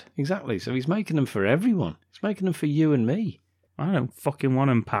God. Exactly. So he's making them for everyone. He's making them for you and me. I don't fucking want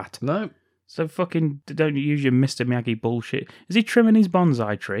them, Pat. No. So fucking don't use your Mr. Miyagi bullshit. Is he trimming his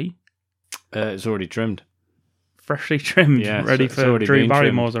bonsai tree? It's already trimmed. Freshly trimmed, ready for Drew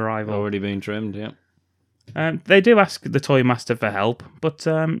Barrymore's arrival. Already been trimmed, yeah. They do ask the toy master for help, but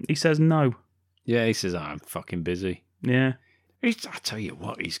he says no. Yeah, he says, I'm fucking busy. Yeah. I tell you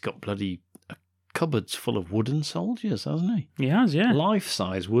what, he's got bloody cupboards full of wooden soldiers, hasn't he? He has, yeah.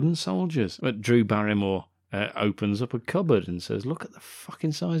 Life-size wooden soldiers. But Drew Barrymore opens up a cupboard and says, look at the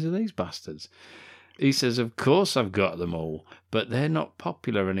fucking size of these bastards. He says, of course I've got them all, but they're not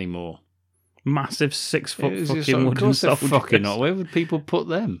popular anymore. Massive 6-foot fucking like, wooden soldiers. Fucking not. Where would people put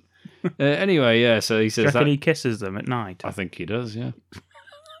them? Anyway, yeah, so he says do you reckon he kisses them at night? I think he does, yeah.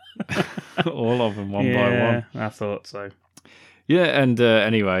 All of them, one by one. I thought so. Yeah, and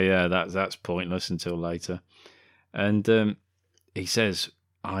anyway, yeah, that's pointless until later. And he says,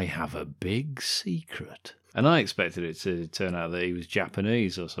 I have a big secret. And I expected it to turn out that he was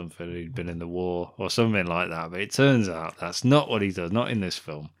Japanese or something, he'd been in the war or something like that. But it turns out that's not what he does, not in this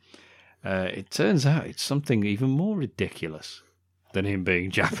film. It turns out it's something even more ridiculous than him being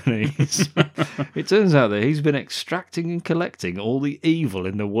Japanese. It turns out that he's been extracting and collecting all the evil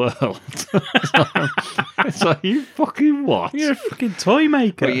in the world. It's like, you fucking what? You're a fucking toy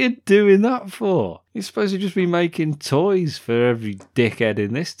maker. What are you doing that for? You're supposed to just be making toys for every dickhead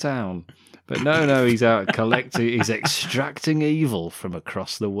in this town. But no, he's out collecting, he's extracting evil from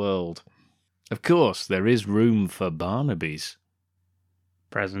across the world. Of course, there is room for Barnaby's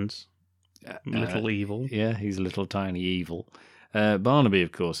presents. Little evil. Yeah, he's a little tiny evil. Barnaby,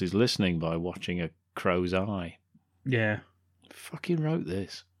 of course, is listening by watching a crow's eye. Yeah. Fucking wrote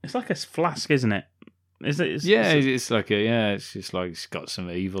this. It's like a flask, isn't it? It's just like it's got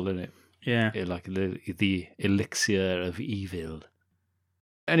some evil in it. Yeah. Like the elixir of evil.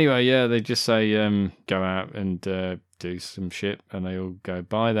 Anyway, yeah, they just say go out and do some shit, and they all go,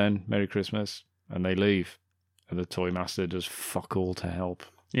 bye then, Merry Christmas, and they leave. And the toy master does fuck all to help.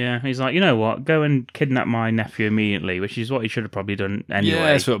 Yeah, he's like, you know what, go and kidnap my nephew immediately, which is what he should have probably done anyway. Yeah,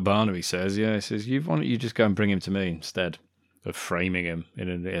 that's what Barnaby says, yeah. He says, why don't you just go and bring him to me instead of framing him in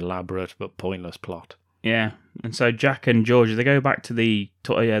an elaborate but pointless plot. Yeah, and so Jack and George, they go back to the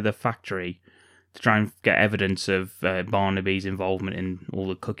factory to try and get evidence of Barnaby's involvement in all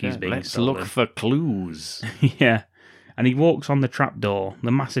the cookies being stolen. Let's look for clues. Yeah. And he walks on the trapdoor,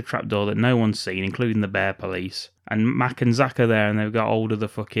 the massive trapdoor that no one's seen, including the bear police. And Mac and Zach are there, and they've got hold of the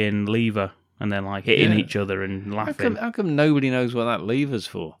fucking lever, and they're like hitting each other and laughing. How come nobody knows what that lever's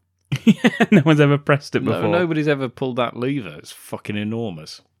for? No one's ever pressed it before. Nobody's ever pulled that lever. It's fucking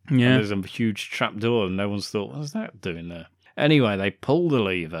enormous. Yeah. And there's a huge trapdoor, and no one's thought, what's that doing there? Anyway, they pull the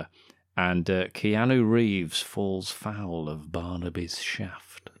lever, and Keanu Reeves falls foul of Barnaby's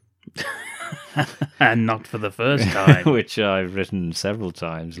shaft. And not for the first time. Which I've written several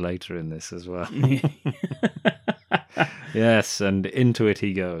times later in this as well. Yes, and into it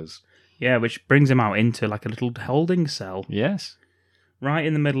he goes. Yeah, which brings him out into like a little holding cell. Yes. Right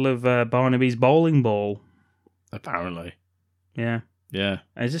in the middle of Barnaby's bowling ball. Apparently. Yeah. Yeah.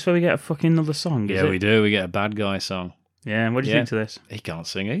 Is this where we get a fucking another song? Yeah, we do. We get a bad guy song. Yeah, what do you think to this? He can't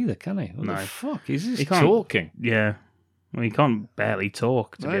sing either, can he? What No. the fuck? He's just talking. Yeah. Well, he can't barely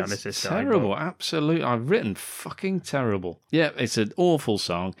talk, to be It's honest. This terrible. guy, Absolutely. I've written fucking terrible. Yeah, it's an awful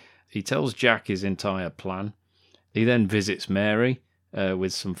song. He tells Jack his entire plan. He then visits Mary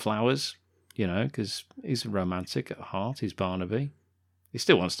with some flowers, you know, because he's romantic at heart. He's Barnaby. He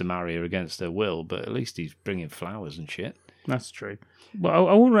still wants to marry her against her will, but at least he's bringing flowers and shit. That's true. Well,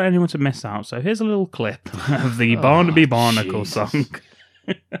 I wouldn't want anyone to miss out, so here's a little clip of the Barnaby Barnacle song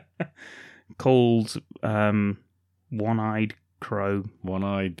called One-Eyed Crow.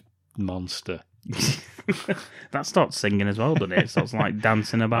 One-Eyed Monster. That starts singing as well, doesn't it? It starts like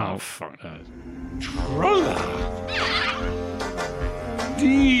dancing about. Oh, fuck no. Trolla!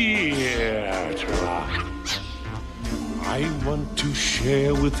 Dear Trolla, I want to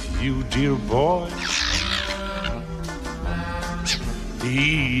share with you, dear boy, the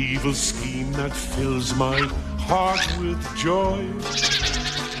evil scheme that fills my heart with joy.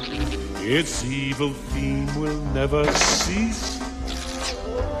 Its evil theme will never cease,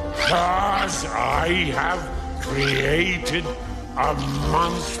 'cause I have created a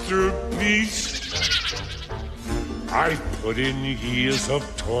monster beast. I've put in years of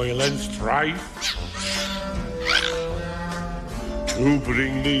toil and strife to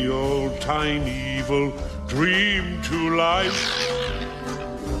bring the old-time evil dream to life.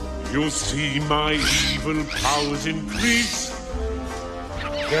 You'll see my evil powers increase.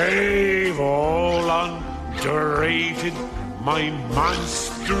 They've all underrated my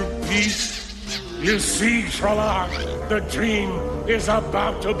monster beast. You see, Trolla, the dream is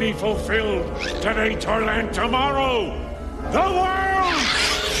about to be fulfilled. Today, Toyland, tomorrow, the world!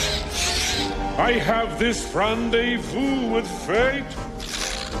 I have this rendezvous with fate.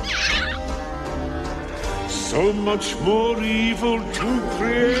 So much more evil to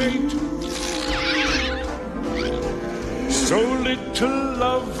create. So little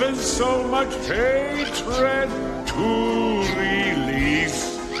love and so much hatred to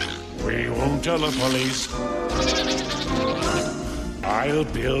release. We won't tell the police. I'll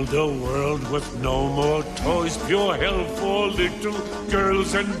build a world with no more toys, pure hell for little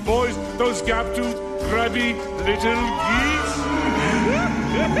girls and boys, those gap-toothed, grabby little geese.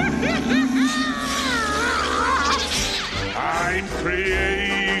 I'm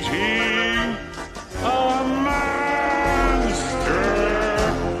creating a monster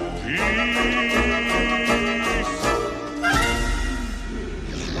beast.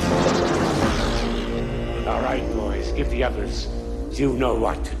 All right, boys, give the others. You know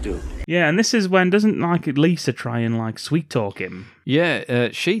what to do. Yeah, and this is when doesn't like Lisa try and like sweet talk him? Yeah,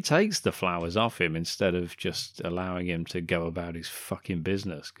 she takes the flowers off him instead of just allowing him to go about his fucking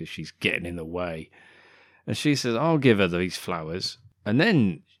business because she's getting in the way. And she says, "I'll give her these flowers." And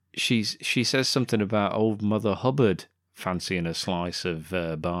then she says something about old Mother Hubbard fancying a slice of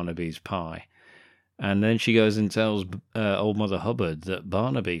Barnaby's pie. And then she goes and tells old Mother Hubbard that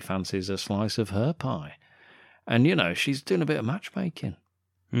Barnaby fancies a slice of her pie. And, you know, she's doing a bit of matchmaking.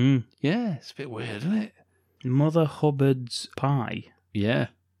 Mm. Yeah, it's a bit weird, isn't it? Mother Hubbard's pie. Yeah.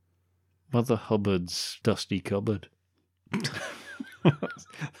 Mother Hubbard's dusty cupboard.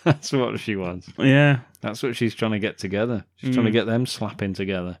 That's what she wants. Yeah. That's what she's trying to get together. She's trying to get them slapping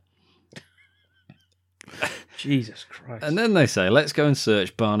together. Jesus Christ. And then they say, let's go and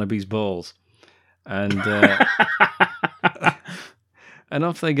search Barnaby's balls. And and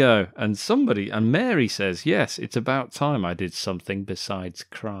off they go. And Mary says, yes, it's about time I did something besides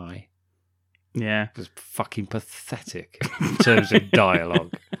cry. Yeah. It was fucking pathetic in terms of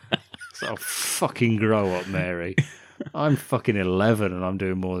dialogue. So fucking grow up, Mary. I'm fucking 11 and I'm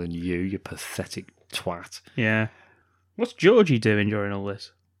doing more than you pathetic twat. Yeah. What's Georgie doing during all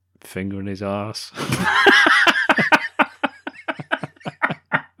this? Fingering his arse.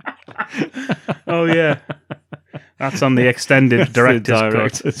 Oh, yeah. That's on the extended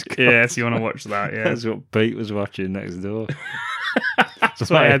director's cut. cut. Yeah, if you want to watch that, yeah. That's what Pete was watching next door. That's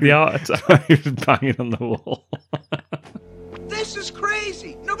why I had the heart attack. He was banging on the wall. This is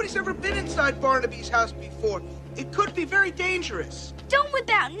crazy. Nobody's ever been inside Barnaby's house before. It could be very dangerous. Don't whip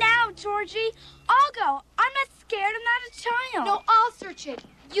out now, Georgie. I'll go. I'm not scared. I'm not a child. No, I'll search it.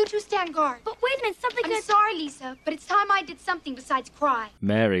 You two stand guard. But wait a minute, something I'm sorry, Lisa, but it's time I did something besides cry.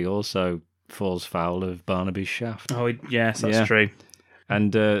 Mary also falls foul of Barnaby's shaft. Oh, yes, that's true.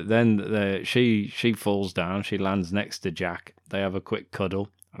 And then she falls down. She lands next to Jack. They have a quick cuddle.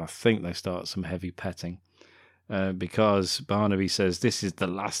 And I think they start some heavy petting. Because Barnaby says, this is the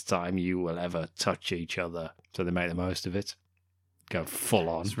last time you will ever touch each other. So they make the most of it. Go full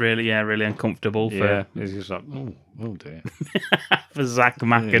on. It's really uncomfortable for... Yeah, it's just like, oh dear. for Zach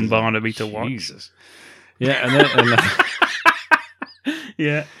Mack and Barnaby to watch. Jesus. Yeah, and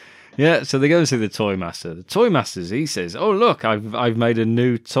yeah. Yeah, so they go and see the toy master. The toy master, he says, oh, look, I've made a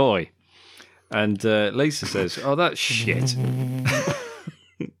new toy. And Lisa says, oh, that's shit.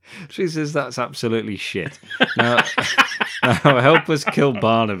 She says, that's absolutely shit. Now, help us kill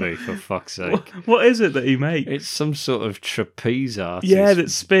Barnaby, for fuck's sake. What is it that he makes? It's some sort of trapeze artist. Yeah,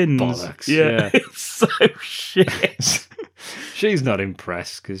 that spins. Bollocks. Yeah. It's so shit. She's not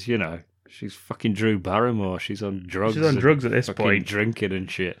impressed, because, you know, she's fucking Drew Barrymore. She's on drugs. She's on drugs at this fucking point. Drinking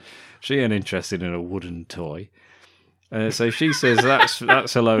and shit. She ain't interested in a wooden toy. So she says,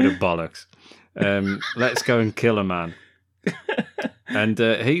 that's a load of bollocks. Let's go and kill a man. And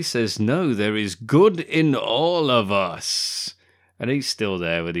he says, no, there is good in all of us. And he's still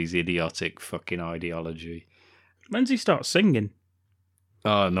there with his idiotic fucking ideology. When does he start singing?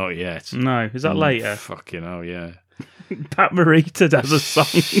 Oh, not yet. No, is that later? Fucking hell, yeah. Pat Morita does a song.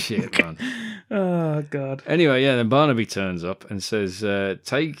 Shit, man. Oh, God. Anyway, yeah, then Barnaby turns up and says, there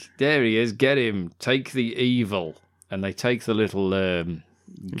he is, get him, take the evil. And they take the little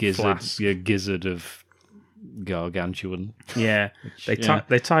gizzard of gargantuan. Yeah, they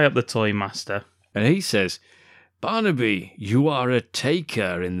tie up the toy master. And he says, Barnaby, you are a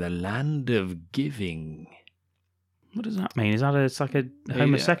taker in the land of giving. What does that mean? Is that it's like a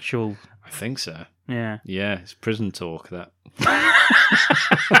homosexual? I think so. Yeah. Yeah, it's prison talk, that.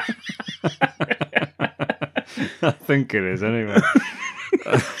 I think it is, anyway.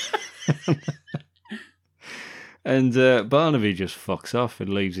 And Barnaby just fucks off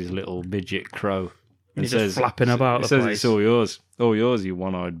and leaves his little midget crow. And he's just flapping about the place. It's all yours. All yours, you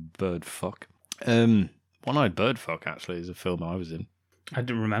one-eyed bird fuck. One-eyed bird fuck, actually, is a film I was in. I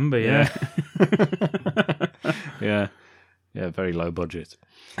didn't remember, yeah. Yeah, very low budget.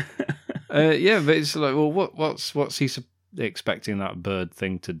 Yeah, but it's like, well, what's he expecting that bird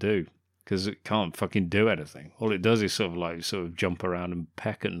thing to do? Because it can't fucking do anything. All it does is sort of jump around and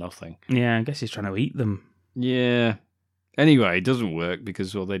peck at nothing. Yeah, I guess he's trying to eat them. Yeah. Anyway, it doesn't work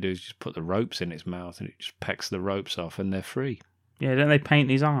because all they do is just put the ropes in its mouth and it just pecks the ropes off and they're free. Yeah, don't they paint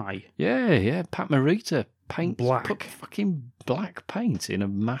his eye? Yeah. Pat Morita put fucking black paint in a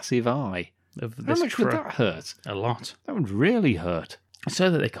massive eye. Of How this much would that hurt? A lot. That would really hurt.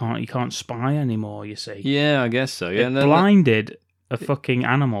 So that you can't spy anymore, you see. Yeah, I guess so. Yeah, it blinded a fucking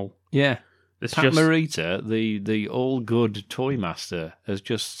animal. Yeah. It's Pat Morita, the all-good toy master, has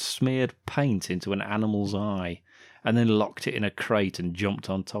just smeared paint into an animal's eye and then locked it in a crate and jumped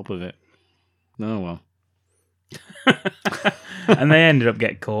on top of it. Oh, well. And they ended up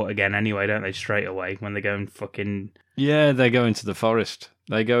getting caught again anyway, don't they, straight away, when they go and fucking... Yeah, they go into the forest.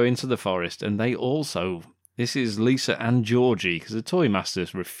 They go into the forest, and they also... This is Lisa and Georgie, because the toy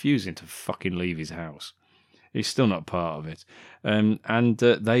master's refusing to fucking leave his house. He's still not part of it. And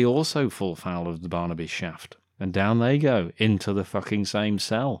they also fall foul of the Barnaby shaft. And down they go, into the fucking same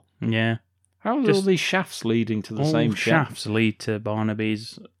cell. Yeah. How are all these shafts leading to the same shafts lead to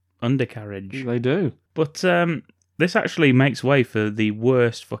Barnaby's undercarriage. They do. But this actually makes way for the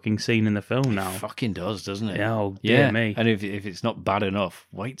worst fucking scene in the film now. It fucking does, doesn't it? Yeah, oh, dear me. And if it's not bad enough,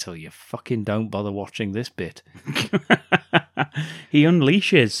 wait till you fucking don't bother watching this bit. He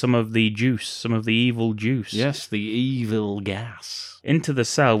unleashes some of the juice, some of the evil juice. Yes, the evil gas. Into the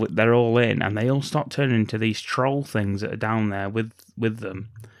cell that they're all in, and they all start turning into these troll things that are down there with them.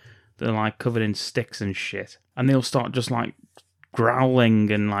 They're like covered in sticks and shit. And they all start just like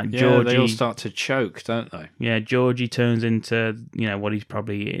growling and like Georgie. They all start to choke, don't they? Yeah, Georgie turns into, what he's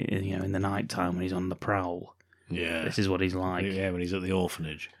probably, in the night time when he's on the prowl. Yeah. This is what he's like. Yeah, when he's at the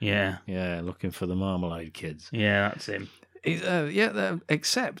orphanage. Yeah. Yeah, looking for the marmalade kids. Yeah, that's him.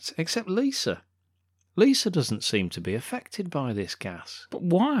 Except Lisa. Lisa doesn't seem to be affected by this gas. But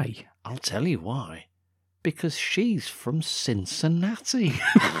why? I'll tell you why. Because she's from Cincinnati.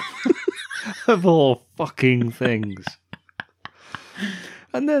 Of all fucking things.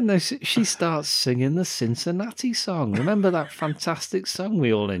 And then she starts singing the Cincinnati song. Remember that fantastic song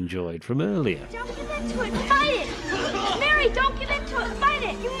we all enjoyed from earlier? Don't give into it. Fight it. Mary, don't give into it. Fight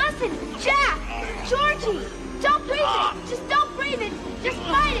it. You mustn't. Jack. Georgie. Don't breathe it. Just don't breathe it. Just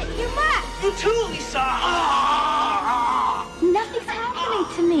fight it. You must. You too, Lisa. Nothing's happening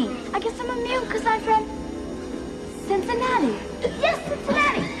to me. I guess I'm immune because I'm from Cincinnati. Yes,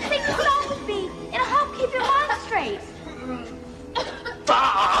 Cincinnati. Sing the song with me. It'll help keep your mind straight.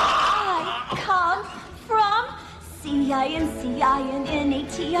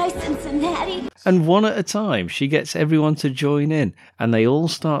 Cincinnati. And one at a time, she gets everyone to join in, and they all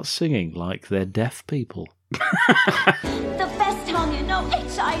start singing like they're deaf people. The best town you know,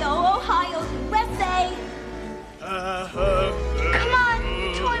 H-I-O, Ohio, USA. Come on,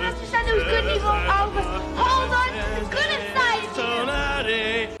 Toy Master said there was good and evil in all of us. Hold on to the good inside of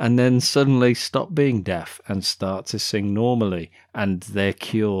you. And then suddenly stop being deaf and start to sing normally, and they're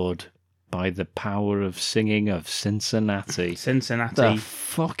cured by the power of singing of Cincinnati. Cincinnati. The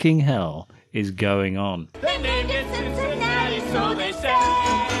fucking hell is going on? They named it Cincinnati, so they say.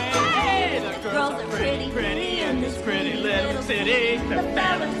 Hey, the girls are pretty in this pretty little city. The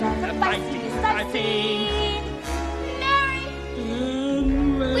fellas are the feistiest I've seen. Mary,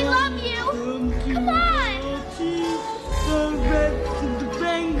 we love you. Come on. The Reds and the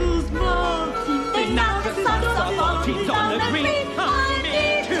Bengals ball team. They knock the Sox off all teams on the green.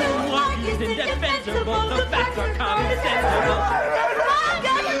 Indefensible, the facts are common sensible.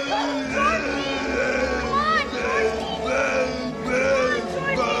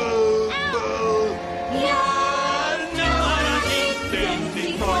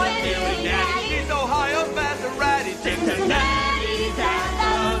 Ohio Maserati, Cincinnati's at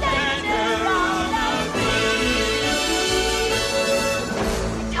the center of the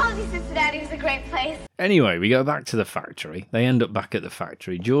I told you Cincinnati was a great place. Anyway, we go back to the factory. They end up back at the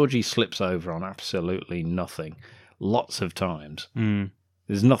factory. Georgie slips over on absolutely nothing. Lots of times.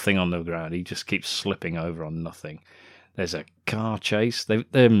 There's nothing on the ground. He just keeps slipping over on nothing. There's a car chase. By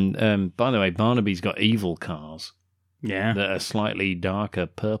the way, Barnaby's got evil cars. Yeah. That are slightly darker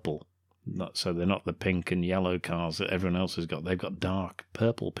purple. So they're not the pink and yellow cars that everyone else has got. They've got dark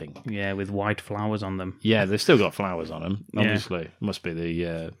purple pink. Yeah, with white flowers on them. Yeah, they've still got flowers on them. Obviously, Yeah. Must be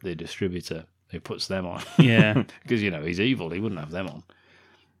the distributor who puts them on. Yeah. Because, he's evil. He wouldn't have them on.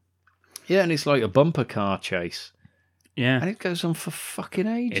 Yeah, and it's like a bumper car chase. Yeah. And it goes on for fucking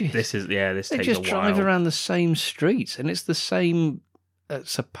ages. This They takes just a drive while. around the same streets, and it's the same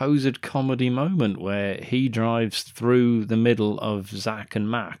supposed comedy moment where he drives through the middle of Zach and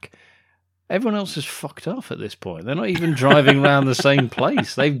Mac. Everyone else is fucked off at this point. They're not even driving around the same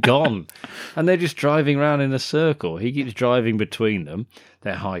place. They've gone. And they're just driving around in a circle. He keeps driving between them.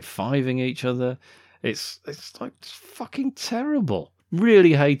 They're high-fiving each other. It's like fucking terrible.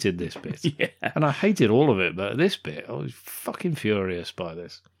 Really hated this bit. Yeah. And I hated all of it, but this bit, I was fucking furious by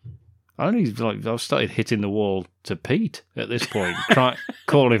this. I started hitting the wall to Pete at this point,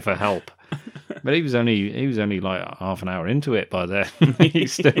 calling for help. But he was only like half an hour into it by then.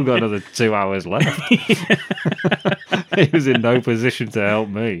 He's still got another 2 hours left. He was in no position to help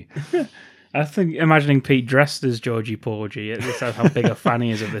me. I think imagining Pete dressed as Georgie Porgy, that's how big a fan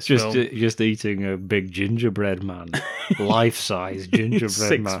he is of this film. Just eating a big gingerbread man, life-size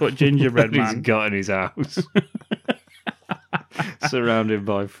gingerbread man. 6 foot gingerbread man. He's got in his house. Surrounded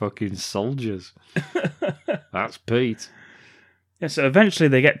by fucking soldiers. That's Pete. Yeah, so eventually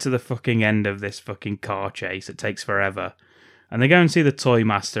they get to the fucking end of this fucking car chase. It takes forever. And they go and see the Toy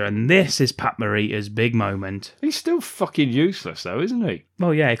Master, and this is Pat Morita's big moment. He's still fucking useless, though, isn't he?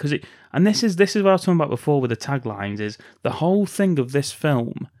 Well, yeah, because and this is what I was talking about before with the taglines, is the whole thing of this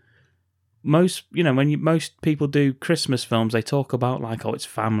film. Most people do Christmas films, they talk about like, it's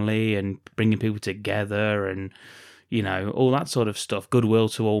family and bringing people together and, all that sort of stuff, goodwill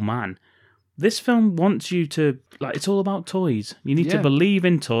to all man. This film wants you to, it's all about toys. You need to believe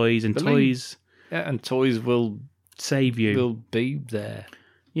in toys, and toys... Yeah, and toys will save you. Will be there.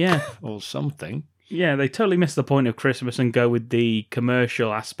 Yeah. Or something. Yeah, they totally miss the point of Christmas and go with the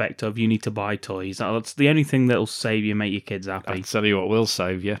commercial aspect of you need to buy toys. That's the only thing that'll save you, make your kids happy. I'll tell you what will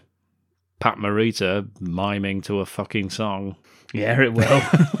save you. Pat Morita miming to a fucking song. Yeah, it will.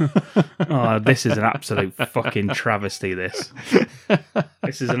 Oh, this is an absolute fucking travesty, this.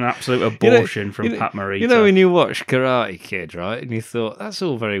 This is an absolute abortion from Pat Morita. You know when you watch Karate Kid, right, and you thought, that's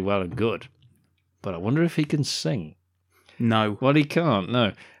all very well and good, but I wonder if he can sing. No. Well, he can't,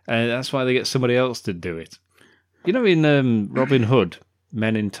 no. That's why they get somebody else to do it. You know in Robin Hood,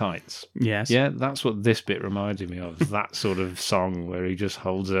 Men in Tights? Yes. Yeah, that's what this bit reminded me of. That sort of song where he just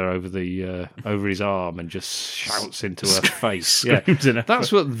holds her over his arm and just shouts into her face. Yeah,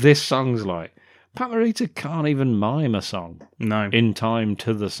 that's what this song's like. Pat Morita can't even mime a song. No. In time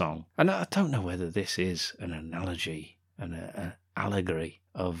to the song. And I don't know whether this is an analogy, an allegory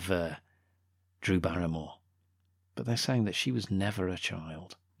of Drew Barrymore. But they're saying that she was never a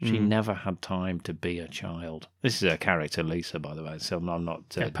child. She never had time to be a child. This is her character, Lisa, by the way. So I'm not.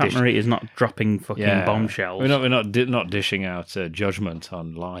 Pat Morita is not dropping fucking bombshells. We're not dishing out judgment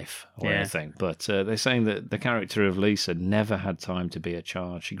on life or anything. But they're saying that the character of Lisa never had time to be a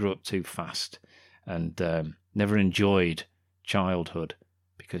child. She grew up too fast and never enjoyed childhood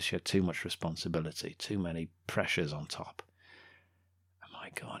because she had too much responsibility, too many pressures on top. And my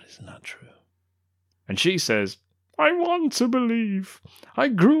God, isn't that true? And she says, I want to believe. I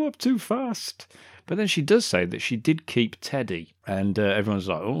grew up too fast. But then she does say that she did keep Teddy. And everyone's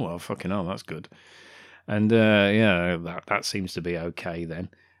like, oh, well, fucking hell, that's good. And that seems to be okay then.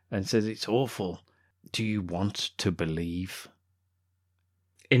 And says, it's awful. Do you want to believe?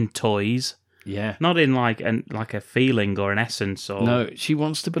 In toys? Yeah. Not in like a feeling or an essence or... No, she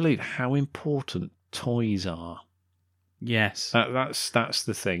wants to believe how important toys are. Yes. That's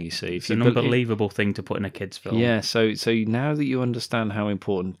the thing, you see. It's an unbelievable thing to put in a kid's film. Yeah, so now that you understand how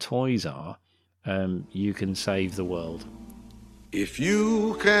important toys are, you can save the world. If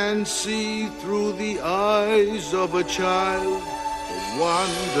you can see through the eyes of a child the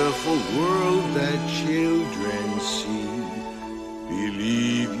wonderful world that children see,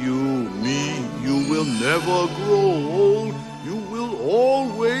 believe you me, you will never grow old. You will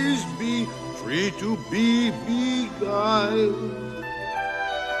always be free to be beguiled.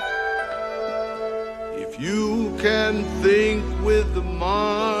 If you can think with the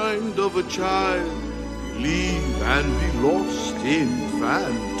mind of a child, believe and be lost in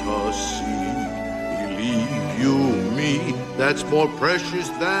fantasy. Believe you me, that's more precious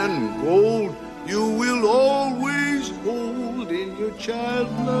than gold. You will always hold in your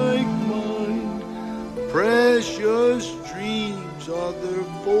childlike mind precious dreams other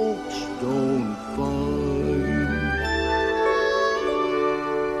folks don't find.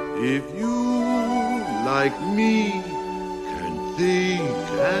 If you, like me, can think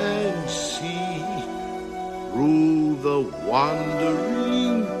and see through the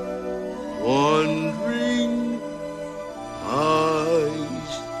wandering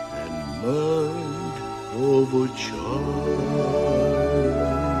eyes and mind of a child.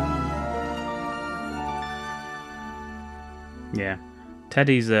 Yeah.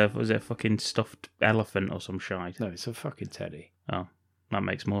 Teddy's was it a fucking stuffed elephant or some shite? No, it's a fucking teddy. Oh, that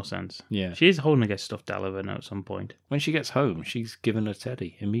makes more sense. Yeah. She is holding a stuffed elephant at some point. When she gets home, she's given a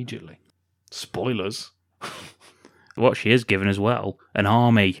teddy immediately. Spoilers. What she is given as well, an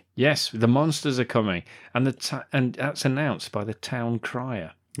army. Yes, the monsters are coming, and and that's announced by the town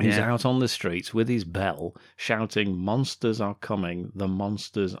crier. He's out on the streets with his bell, shouting, "Monsters are coming! The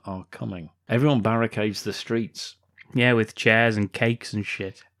monsters are coming!" Everyone barricades the streets. Yeah, with chairs and cakes and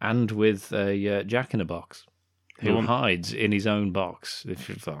shit, and with a Jack-in-a-Box who hides in his own box. I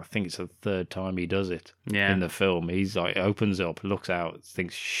think it's the third time he does it in the film. He's like opens up, looks out,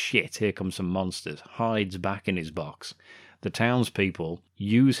 thinks, shit, here comes some monsters, hides back in his box. The townspeople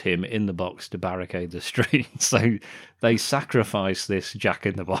use him in the box to barricade the street. So they sacrifice this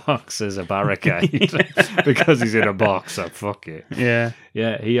Jack-in-the-Box as a barricade because he's in a box, so fuck it. Yeah.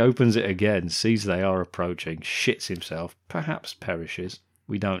 Yeah, he opens it again, sees they are approaching, shits himself, perhaps perishes.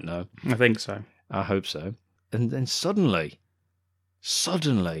 We don't know. I think so. I hope so. And then suddenly...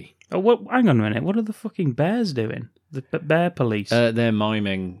 Oh, hang on a minute. What are the fucking bears doing? The bear police? They're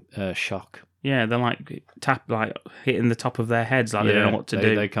miming shock. Yeah, they're like hitting the top of their heads like they don't know what to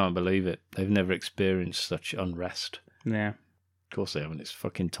do. They can't believe it. They've never experienced such unrest. Yeah. Of course they haven't. It's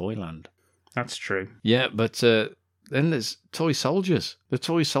fucking Toyland. That's true. Yeah, but then there's toy soldiers. The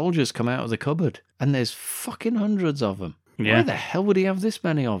toy soldiers come out of the cupboard, and there's fucking hundreds of them. Yeah. Why the hell would he have this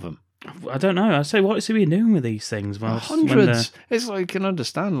many of them? I don't know. I say, what is he been doing with these things? Well, hundreds. It's like, you can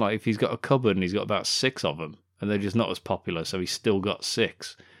understand, like, if he's got a cupboard and he's got about 6 of them, and they're just not as popular, so he's still got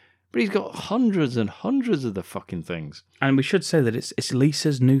 6. But he's got hundreds and hundreds of the fucking things. And we should say that it's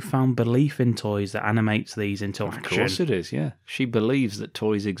Lisa's newfound belief in toys that animates these into action. Of course it is, yeah. She believes that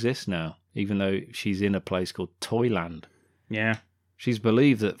toys exist now, even though she's in a place called Toyland. Yeah. She's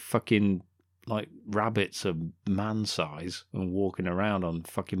believed that fucking, like, rabbits are man-size and walking around on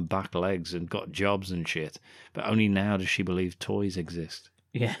fucking back legs and got jobs and shit. But only now does she believe toys exist.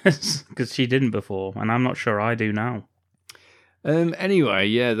 Yes, because she didn't before, and I'm not sure I do now. Anyway,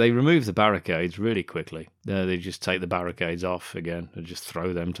 yeah, they remove the barricades really quickly. They just take the barricades off again and just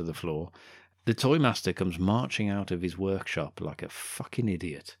throw them to the floor. The toy master comes marching out of his workshop like a fucking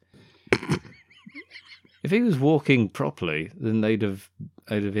idiot. If he was walking properly, then they'd have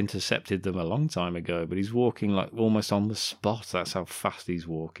intercepted them a long time ago. But he's walking like almost on the spot. That's how fast he's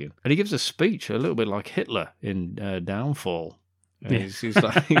walking. And he gives a speech a little bit like Hitler in Downfall. And he's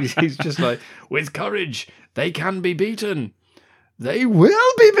just like, with courage, they can be beaten. They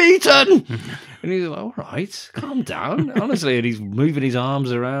will be beaten. And he's like, all right, calm down. Honestly, and he's moving his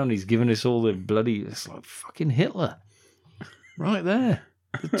arms around. He's giving us all the bloody... It's like fucking Hitler. Right there.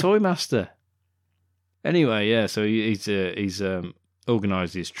 The toy master. Anyway, yeah, so he's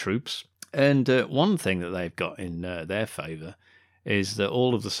organised his troops. And one thing that they've got in their favour is that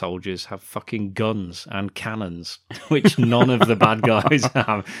all of the soldiers have fucking guns and cannons, which none of the bad guys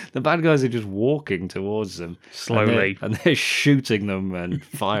have. The bad guys are just walking towards them slowly, and they're shooting them and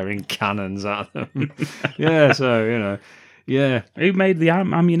firing cannons at them. Yeah, so yeah. Who made the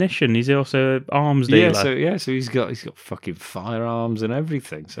ammunition? He's also an arms dealer. So he's got fucking firearms and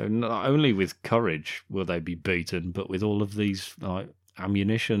everything. So not only with courage will they be beaten, but with all of these like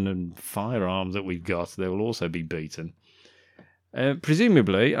ammunition and firearms that we've got, they will also be beaten.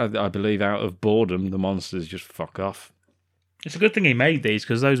 Presumably, I believe out of boredom, the monsters just fuck off. It's a good thing he made these,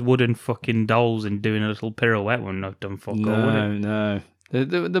 because those wooden fucking dolls and doing a little pirouette wouldn't have done fuck all, would it? No.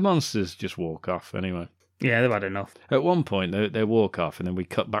 The monsters just walk off anyway. Yeah, they've had enough. At one point, they walk off, and then we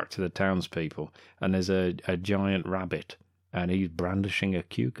cut back to the townspeople, and there's a giant rabbit, and he's brandishing a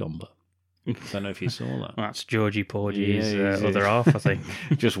cucumber. I don't know if you saw that. Well, that's Georgie Porgy's other half, I think.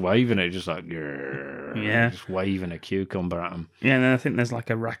 Just waving it, just like, just waving a cucumber at him. Yeah, and then I think there's like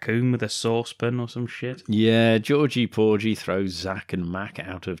a raccoon with a saucepan or some shit. Yeah, Georgie Porgy throws Zach and Mac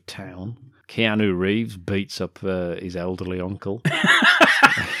out of town. Keanu Reeves beats up his elderly uncle.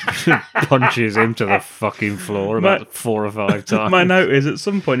 Punches him to the fucking floor about 4 or 5 times. My note is, at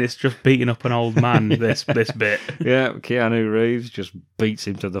some point, it's just beating up an old man, this bit. Yeah, Keanu Reeves just beats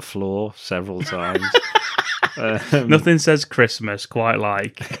him to the floor several times. Nothing says Christmas quite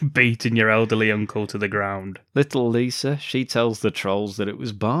like beating your elderly uncle to the ground. Little Lisa, she tells the trolls that it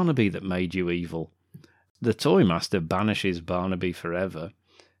was Barnaby that made you evil. The toy master banishes Barnaby forever.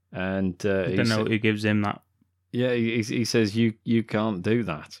 And I don't know who gives him that. Yeah, he says, you can't do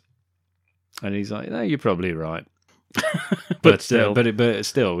that. And he's like, no, you're probably right. but still,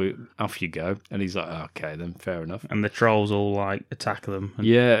 off you go. And he's like, okay, then fair enough. And the trolls all like attack them.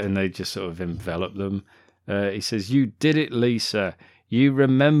 And they just sort of envelop them. He says, you did it, Lisa. You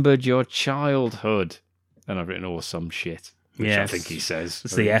remembered your childhood. And I've written some shit, which I think he says.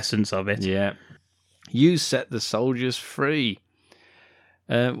 It's the essence of it. Yeah. You set the soldiers free.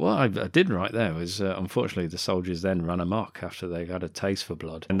 What I did right there was, unfortunately, the soldiers then ran amok after they had a taste for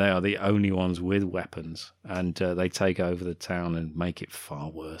blood. And they are the only ones with weapons. And they take over the town and make it far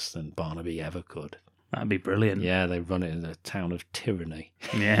worse than Barnaby ever could. That'd be brilliant. Yeah, they run it in a town of tyranny.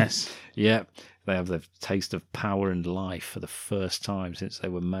 Yes. Yeah, they have the taste of power and life for the first time since they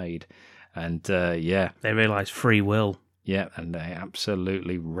were made. And, They realise free will. Yeah, and they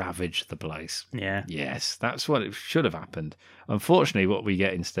absolutely ravaged the place. Yeah. Yes, that's what it should have happened. Unfortunately, what we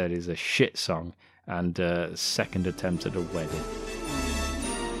get instead is a shit song and a second attempt at a wedding.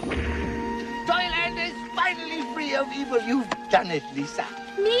 Toyland is finally free of evil. You've done it, Lisa.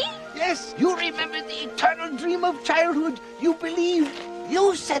 Me? Yes, you remember the eternal dream of childhood. You believed.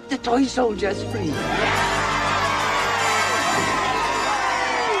 You set the toy soldiers free.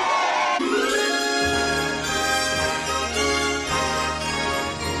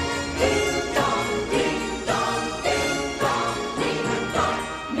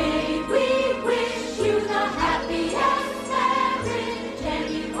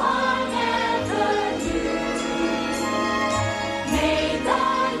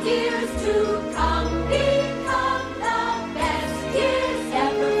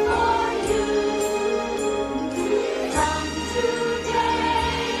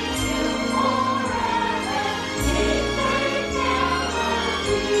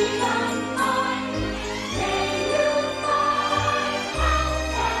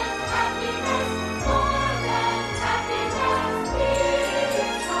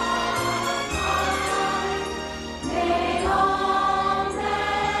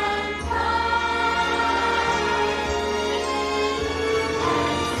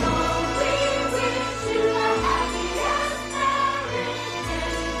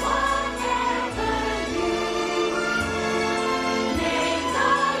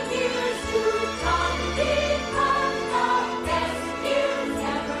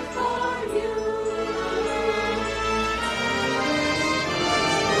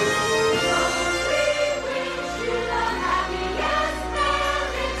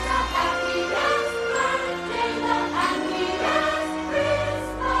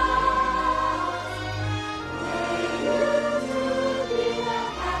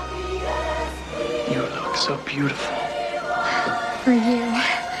 So beautiful. For you.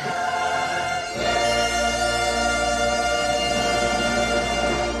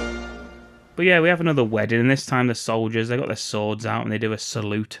 But yeah, we have another wedding, and this time the soldiers, they got their swords out and they do a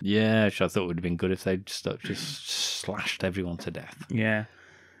salute. Yeah, which I thought would have been good if they'd just slashed everyone to death. Yeah.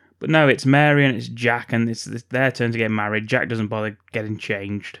 But no, it's Mary and it's Jack, and it's their turn to get married. Jack doesn't bother getting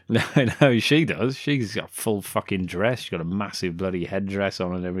changed. No, she does. She's got a full fucking dress. She's got a massive bloody headdress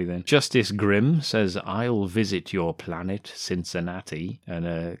on and everything. Justice Grimm says, "I'll visit your planet, Cincinnati,"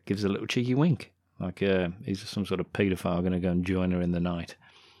 and gives a little cheeky wink. Like he's some sort of paedophile going to go and join her in the night.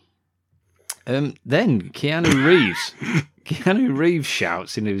 Then Keanu Reeves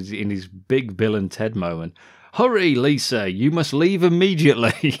shouts in his big Bill and Ted moment, "Hurry, Lisa, you must leave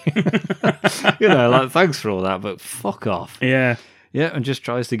immediately." Thanks for all that, but fuck off. Yeah. Yeah, and just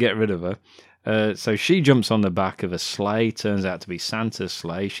tries to get rid of her. So she jumps on the back of a sleigh, turns out to be Santa's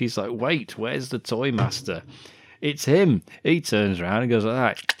sleigh. She's like, "Wait, where's the toy master?" It's him. He turns around and goes like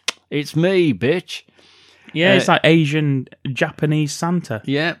that, "It's me, bitch." Yeah, it's like Asian, Japanese Santa.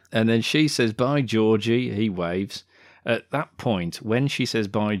 Yeah, and then she says, "Bye, Georgie." He waves. At that point, when she says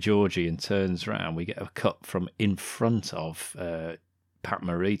 "bye, Georgie" and turns round, we get a cut from in front of Pat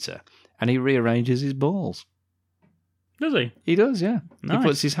Morita, and he rearranges his balls. Does he? He does, yeah. Nice. He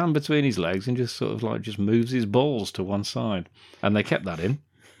puts his hand between his legs and just sort of just moves his balls to one side. And they kept that in.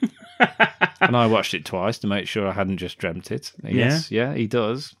 And I watched it twice to make sure I hadn't just dreamt it. Yes, yeah, he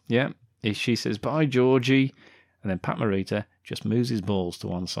does. Yeah. She says, "Bye, Georgie." And then Pat Morita just moves his balls to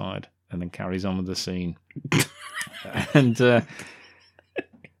one side and then carries on with the scene. And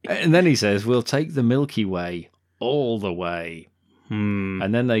then he says, "We'll take the Milky Way all the way."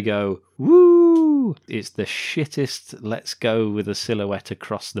 And then they go, "Woo!" It's the shittest "let's go with a silhouette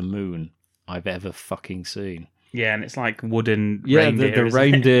across the moon" I've ever fucking seen. Yeah, and it's like wooden reindeer. The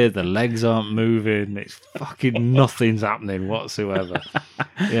reindeer, the legs aren't moving. It's fucking nothing's happening whatsoever.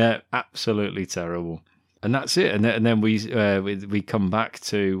 Yeah, absolutely terrible. And that's it. And then we come back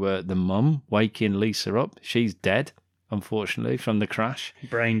to the mum waking Lisa up. She's dead, unfortunately, from the crash.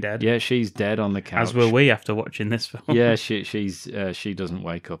 Brain dead. Yeah, she's dead on the couch. As were we after watching this film. Yeah, she doesn't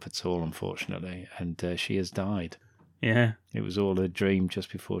wake up at all, unfortunately, and she has died. Yeah. It was all a dream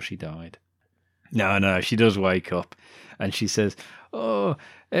just before she died. No, she does wake up, and she says, "Oh,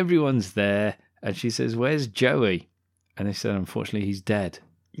 everyone's there." And she says, "Where's Joey?" And they said, "Unfortunately, he's dead."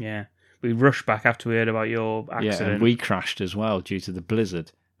 Yeah. We rushed back after we heard about your accident. Yeah, and we crashed as well due to the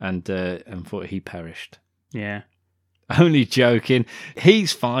blizzard, and he perished. Yeah. Only joking.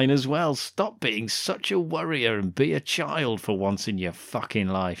 He's fine as well. Stop being such a worrier and be a child for once in your fucking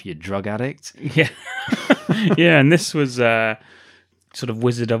life, you drug addict. Yeah. Yeah, and this was sort of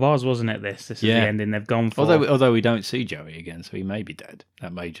Wizard of Oz, wasn't it? This is the ending they've gone for. Although we don't see Joey again, so he may be dead.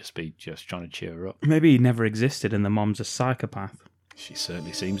 That may just be trying to cheer her up. Maybe he never existed and the mom's a psychopath. She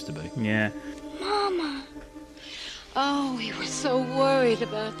certainly seems to be. Yeah. Mama. Oh, we were so worried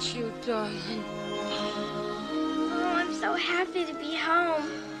about you, darling. Oh, I'm so happy to be home.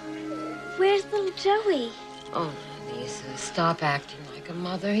 Where's little Joey? Oh, Lisa, stop acting like a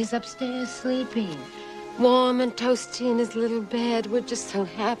mother. He's upstairs sleeping. Warm and toasty in his little bed. We're just so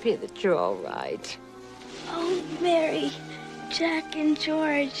happy that you're all right. Oh, Mary, Jack, and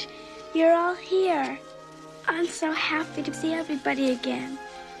George, you're all here. I'm so happy to see everybody again.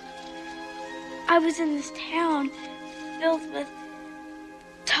 I was in this town filled with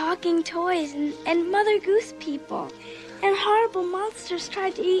talking toys and Mother Goose people, and horrible monsters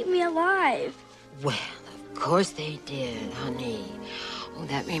tried to eat me alive. Well, of course they did, honey. Oh,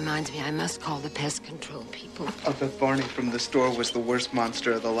 that reminds me, I must call the pest control people. I bet Barney from the store was the worst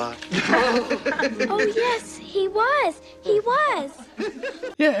monster of the lot. Oh, yes, he was. He was.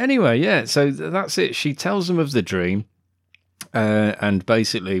 Yeah, anyway, yeah, so that's it. She tells them of the dream, and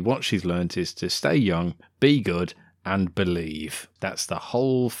basically what she's learned is to stay young, be good, and believe. That's the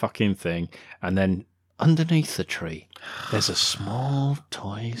whole fucking thing. And then underneath the tree, there's a small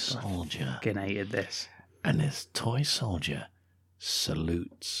toy soldier. I fucking hated this. And this toy soldier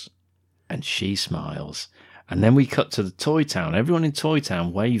salutes, and she smiles. And then we cut to the Toy Town, everyone in Toy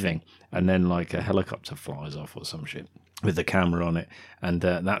Town waving, and then like a helicopter flies off or some shit with the camera on it, and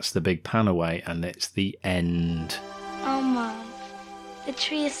that's the big pan away, and it's the end. Oh, Mom, the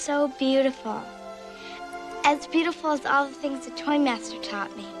tree is so beautiful. As beautiful as all the things the Toy Master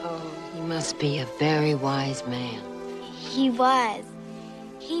taught me. Oh, he must be a very wise man. He was.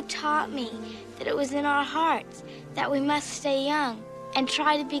 He taught me that it was in our hearts, that we must stay young and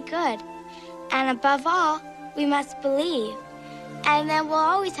try to be good. And above all, we must believe. And then we'll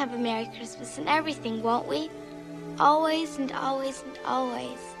always have a Merry Christmas and everything, won't we? Always and always and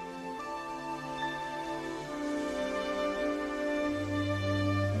always.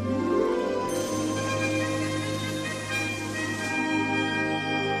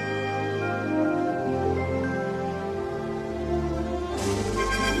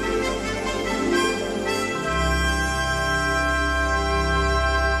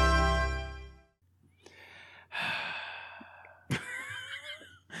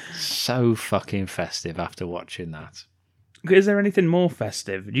 So fucking festive after watching that. Is there anything more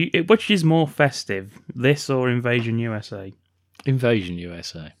festive? Which is more festive, this or Invasion USA? Invasion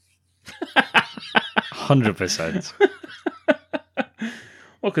USA. 100%.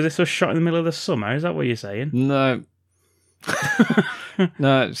 Well, because this was shot in the middle of the summer, is that what you're saying? No.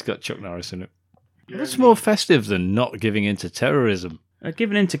 No, it's got Chuck Norris in it. What's more festive than not giving in to terrorism?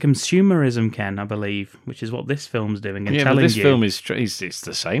 Giving in to consumerism, Ken, I believe, which is what this film's doing. And Yeah, telling but this you, film is it's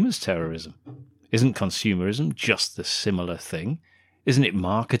the same as terrorism. Isn't consumerism just the similar thing? Isn't it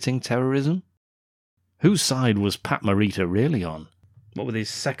marketing terrorism? Whose side was Pat Morita really on? What with his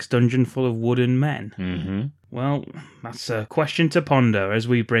sex dungeon full of wooden men? Mm-hmm. Well, that's a question to ponder as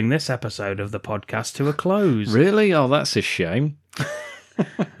we bring this episode of the podcast to a close. Really? Oh, that's a shame.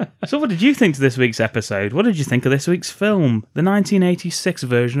 So what did you think to this week's episode? What did you think of this week's film? The 1986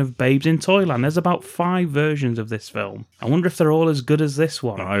 version of Babes in Toyland. There's about 5 versions of this film. I wonder if they're all as good as this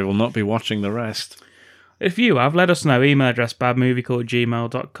one. I will not be watching the rest. If you have, let us know. Email address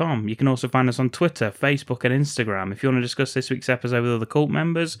badmoviecult@gmail.com. You can also find us on Twitter, Facebook and Instagram. If you want to discuss this week's episode with other cult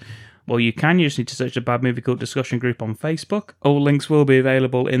members, well, you can. You just need to search the Bad Movie Cult discussion group on Facebook. All links will be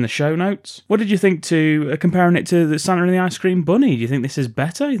available in the show notes. What did you think to comparing it to the Santa and the Ice Cream Bunny? Do you think this is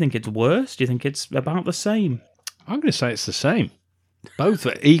better? Do you think it's worse? Do you think it's about the same? I'm going to say it's the same. Both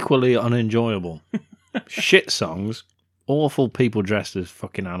are equally unenjoyable. Shit songs, awful people dressed as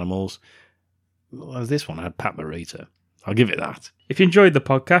fucking animals. Well, this one had Pat Morita. I'll give it that. If you enjoyed the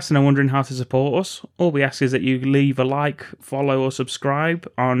podcast and are wondering how to support us, all we ask is that you leave a like, follow or subscribe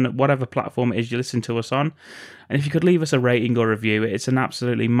on whatever platform it is you listen to us on. And if you could leave us a rating or review, it's an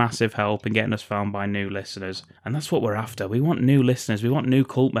absolutely massive help in getting us found by new listeners. And that's what we're after. We want new listeners. We want new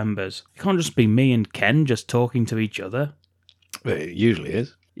cult members. It can't just be me and Ken just talking to each other. Well, it usually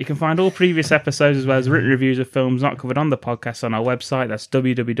is. You can find all previous episodes as well as written reviews of films not covered on the podcast on our website. That's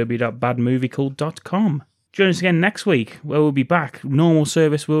www.badmoviecult.com. Join us again next week, where we'll be back. Normal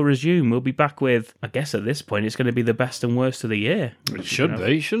service will resume. We'll be back with, I guess at this point, it's going to be the best and worst of the year. It should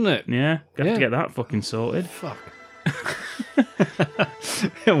be, shouldn't it? Yeah, have to get that fucking sorted. Fuck.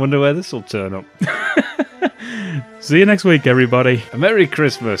 I wonder where this will turn up. See you next week, everybody. A Merry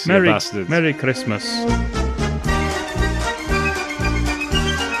Christmas, you bastards. Merry Christmas.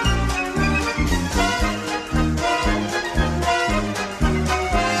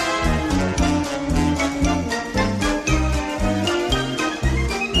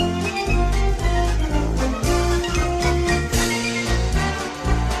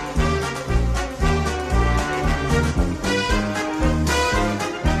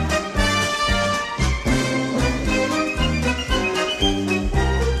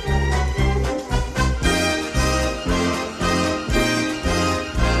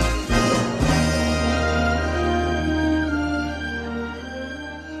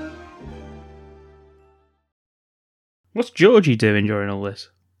 What's Georgie doing during all this?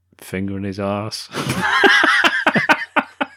 Fingering his arse.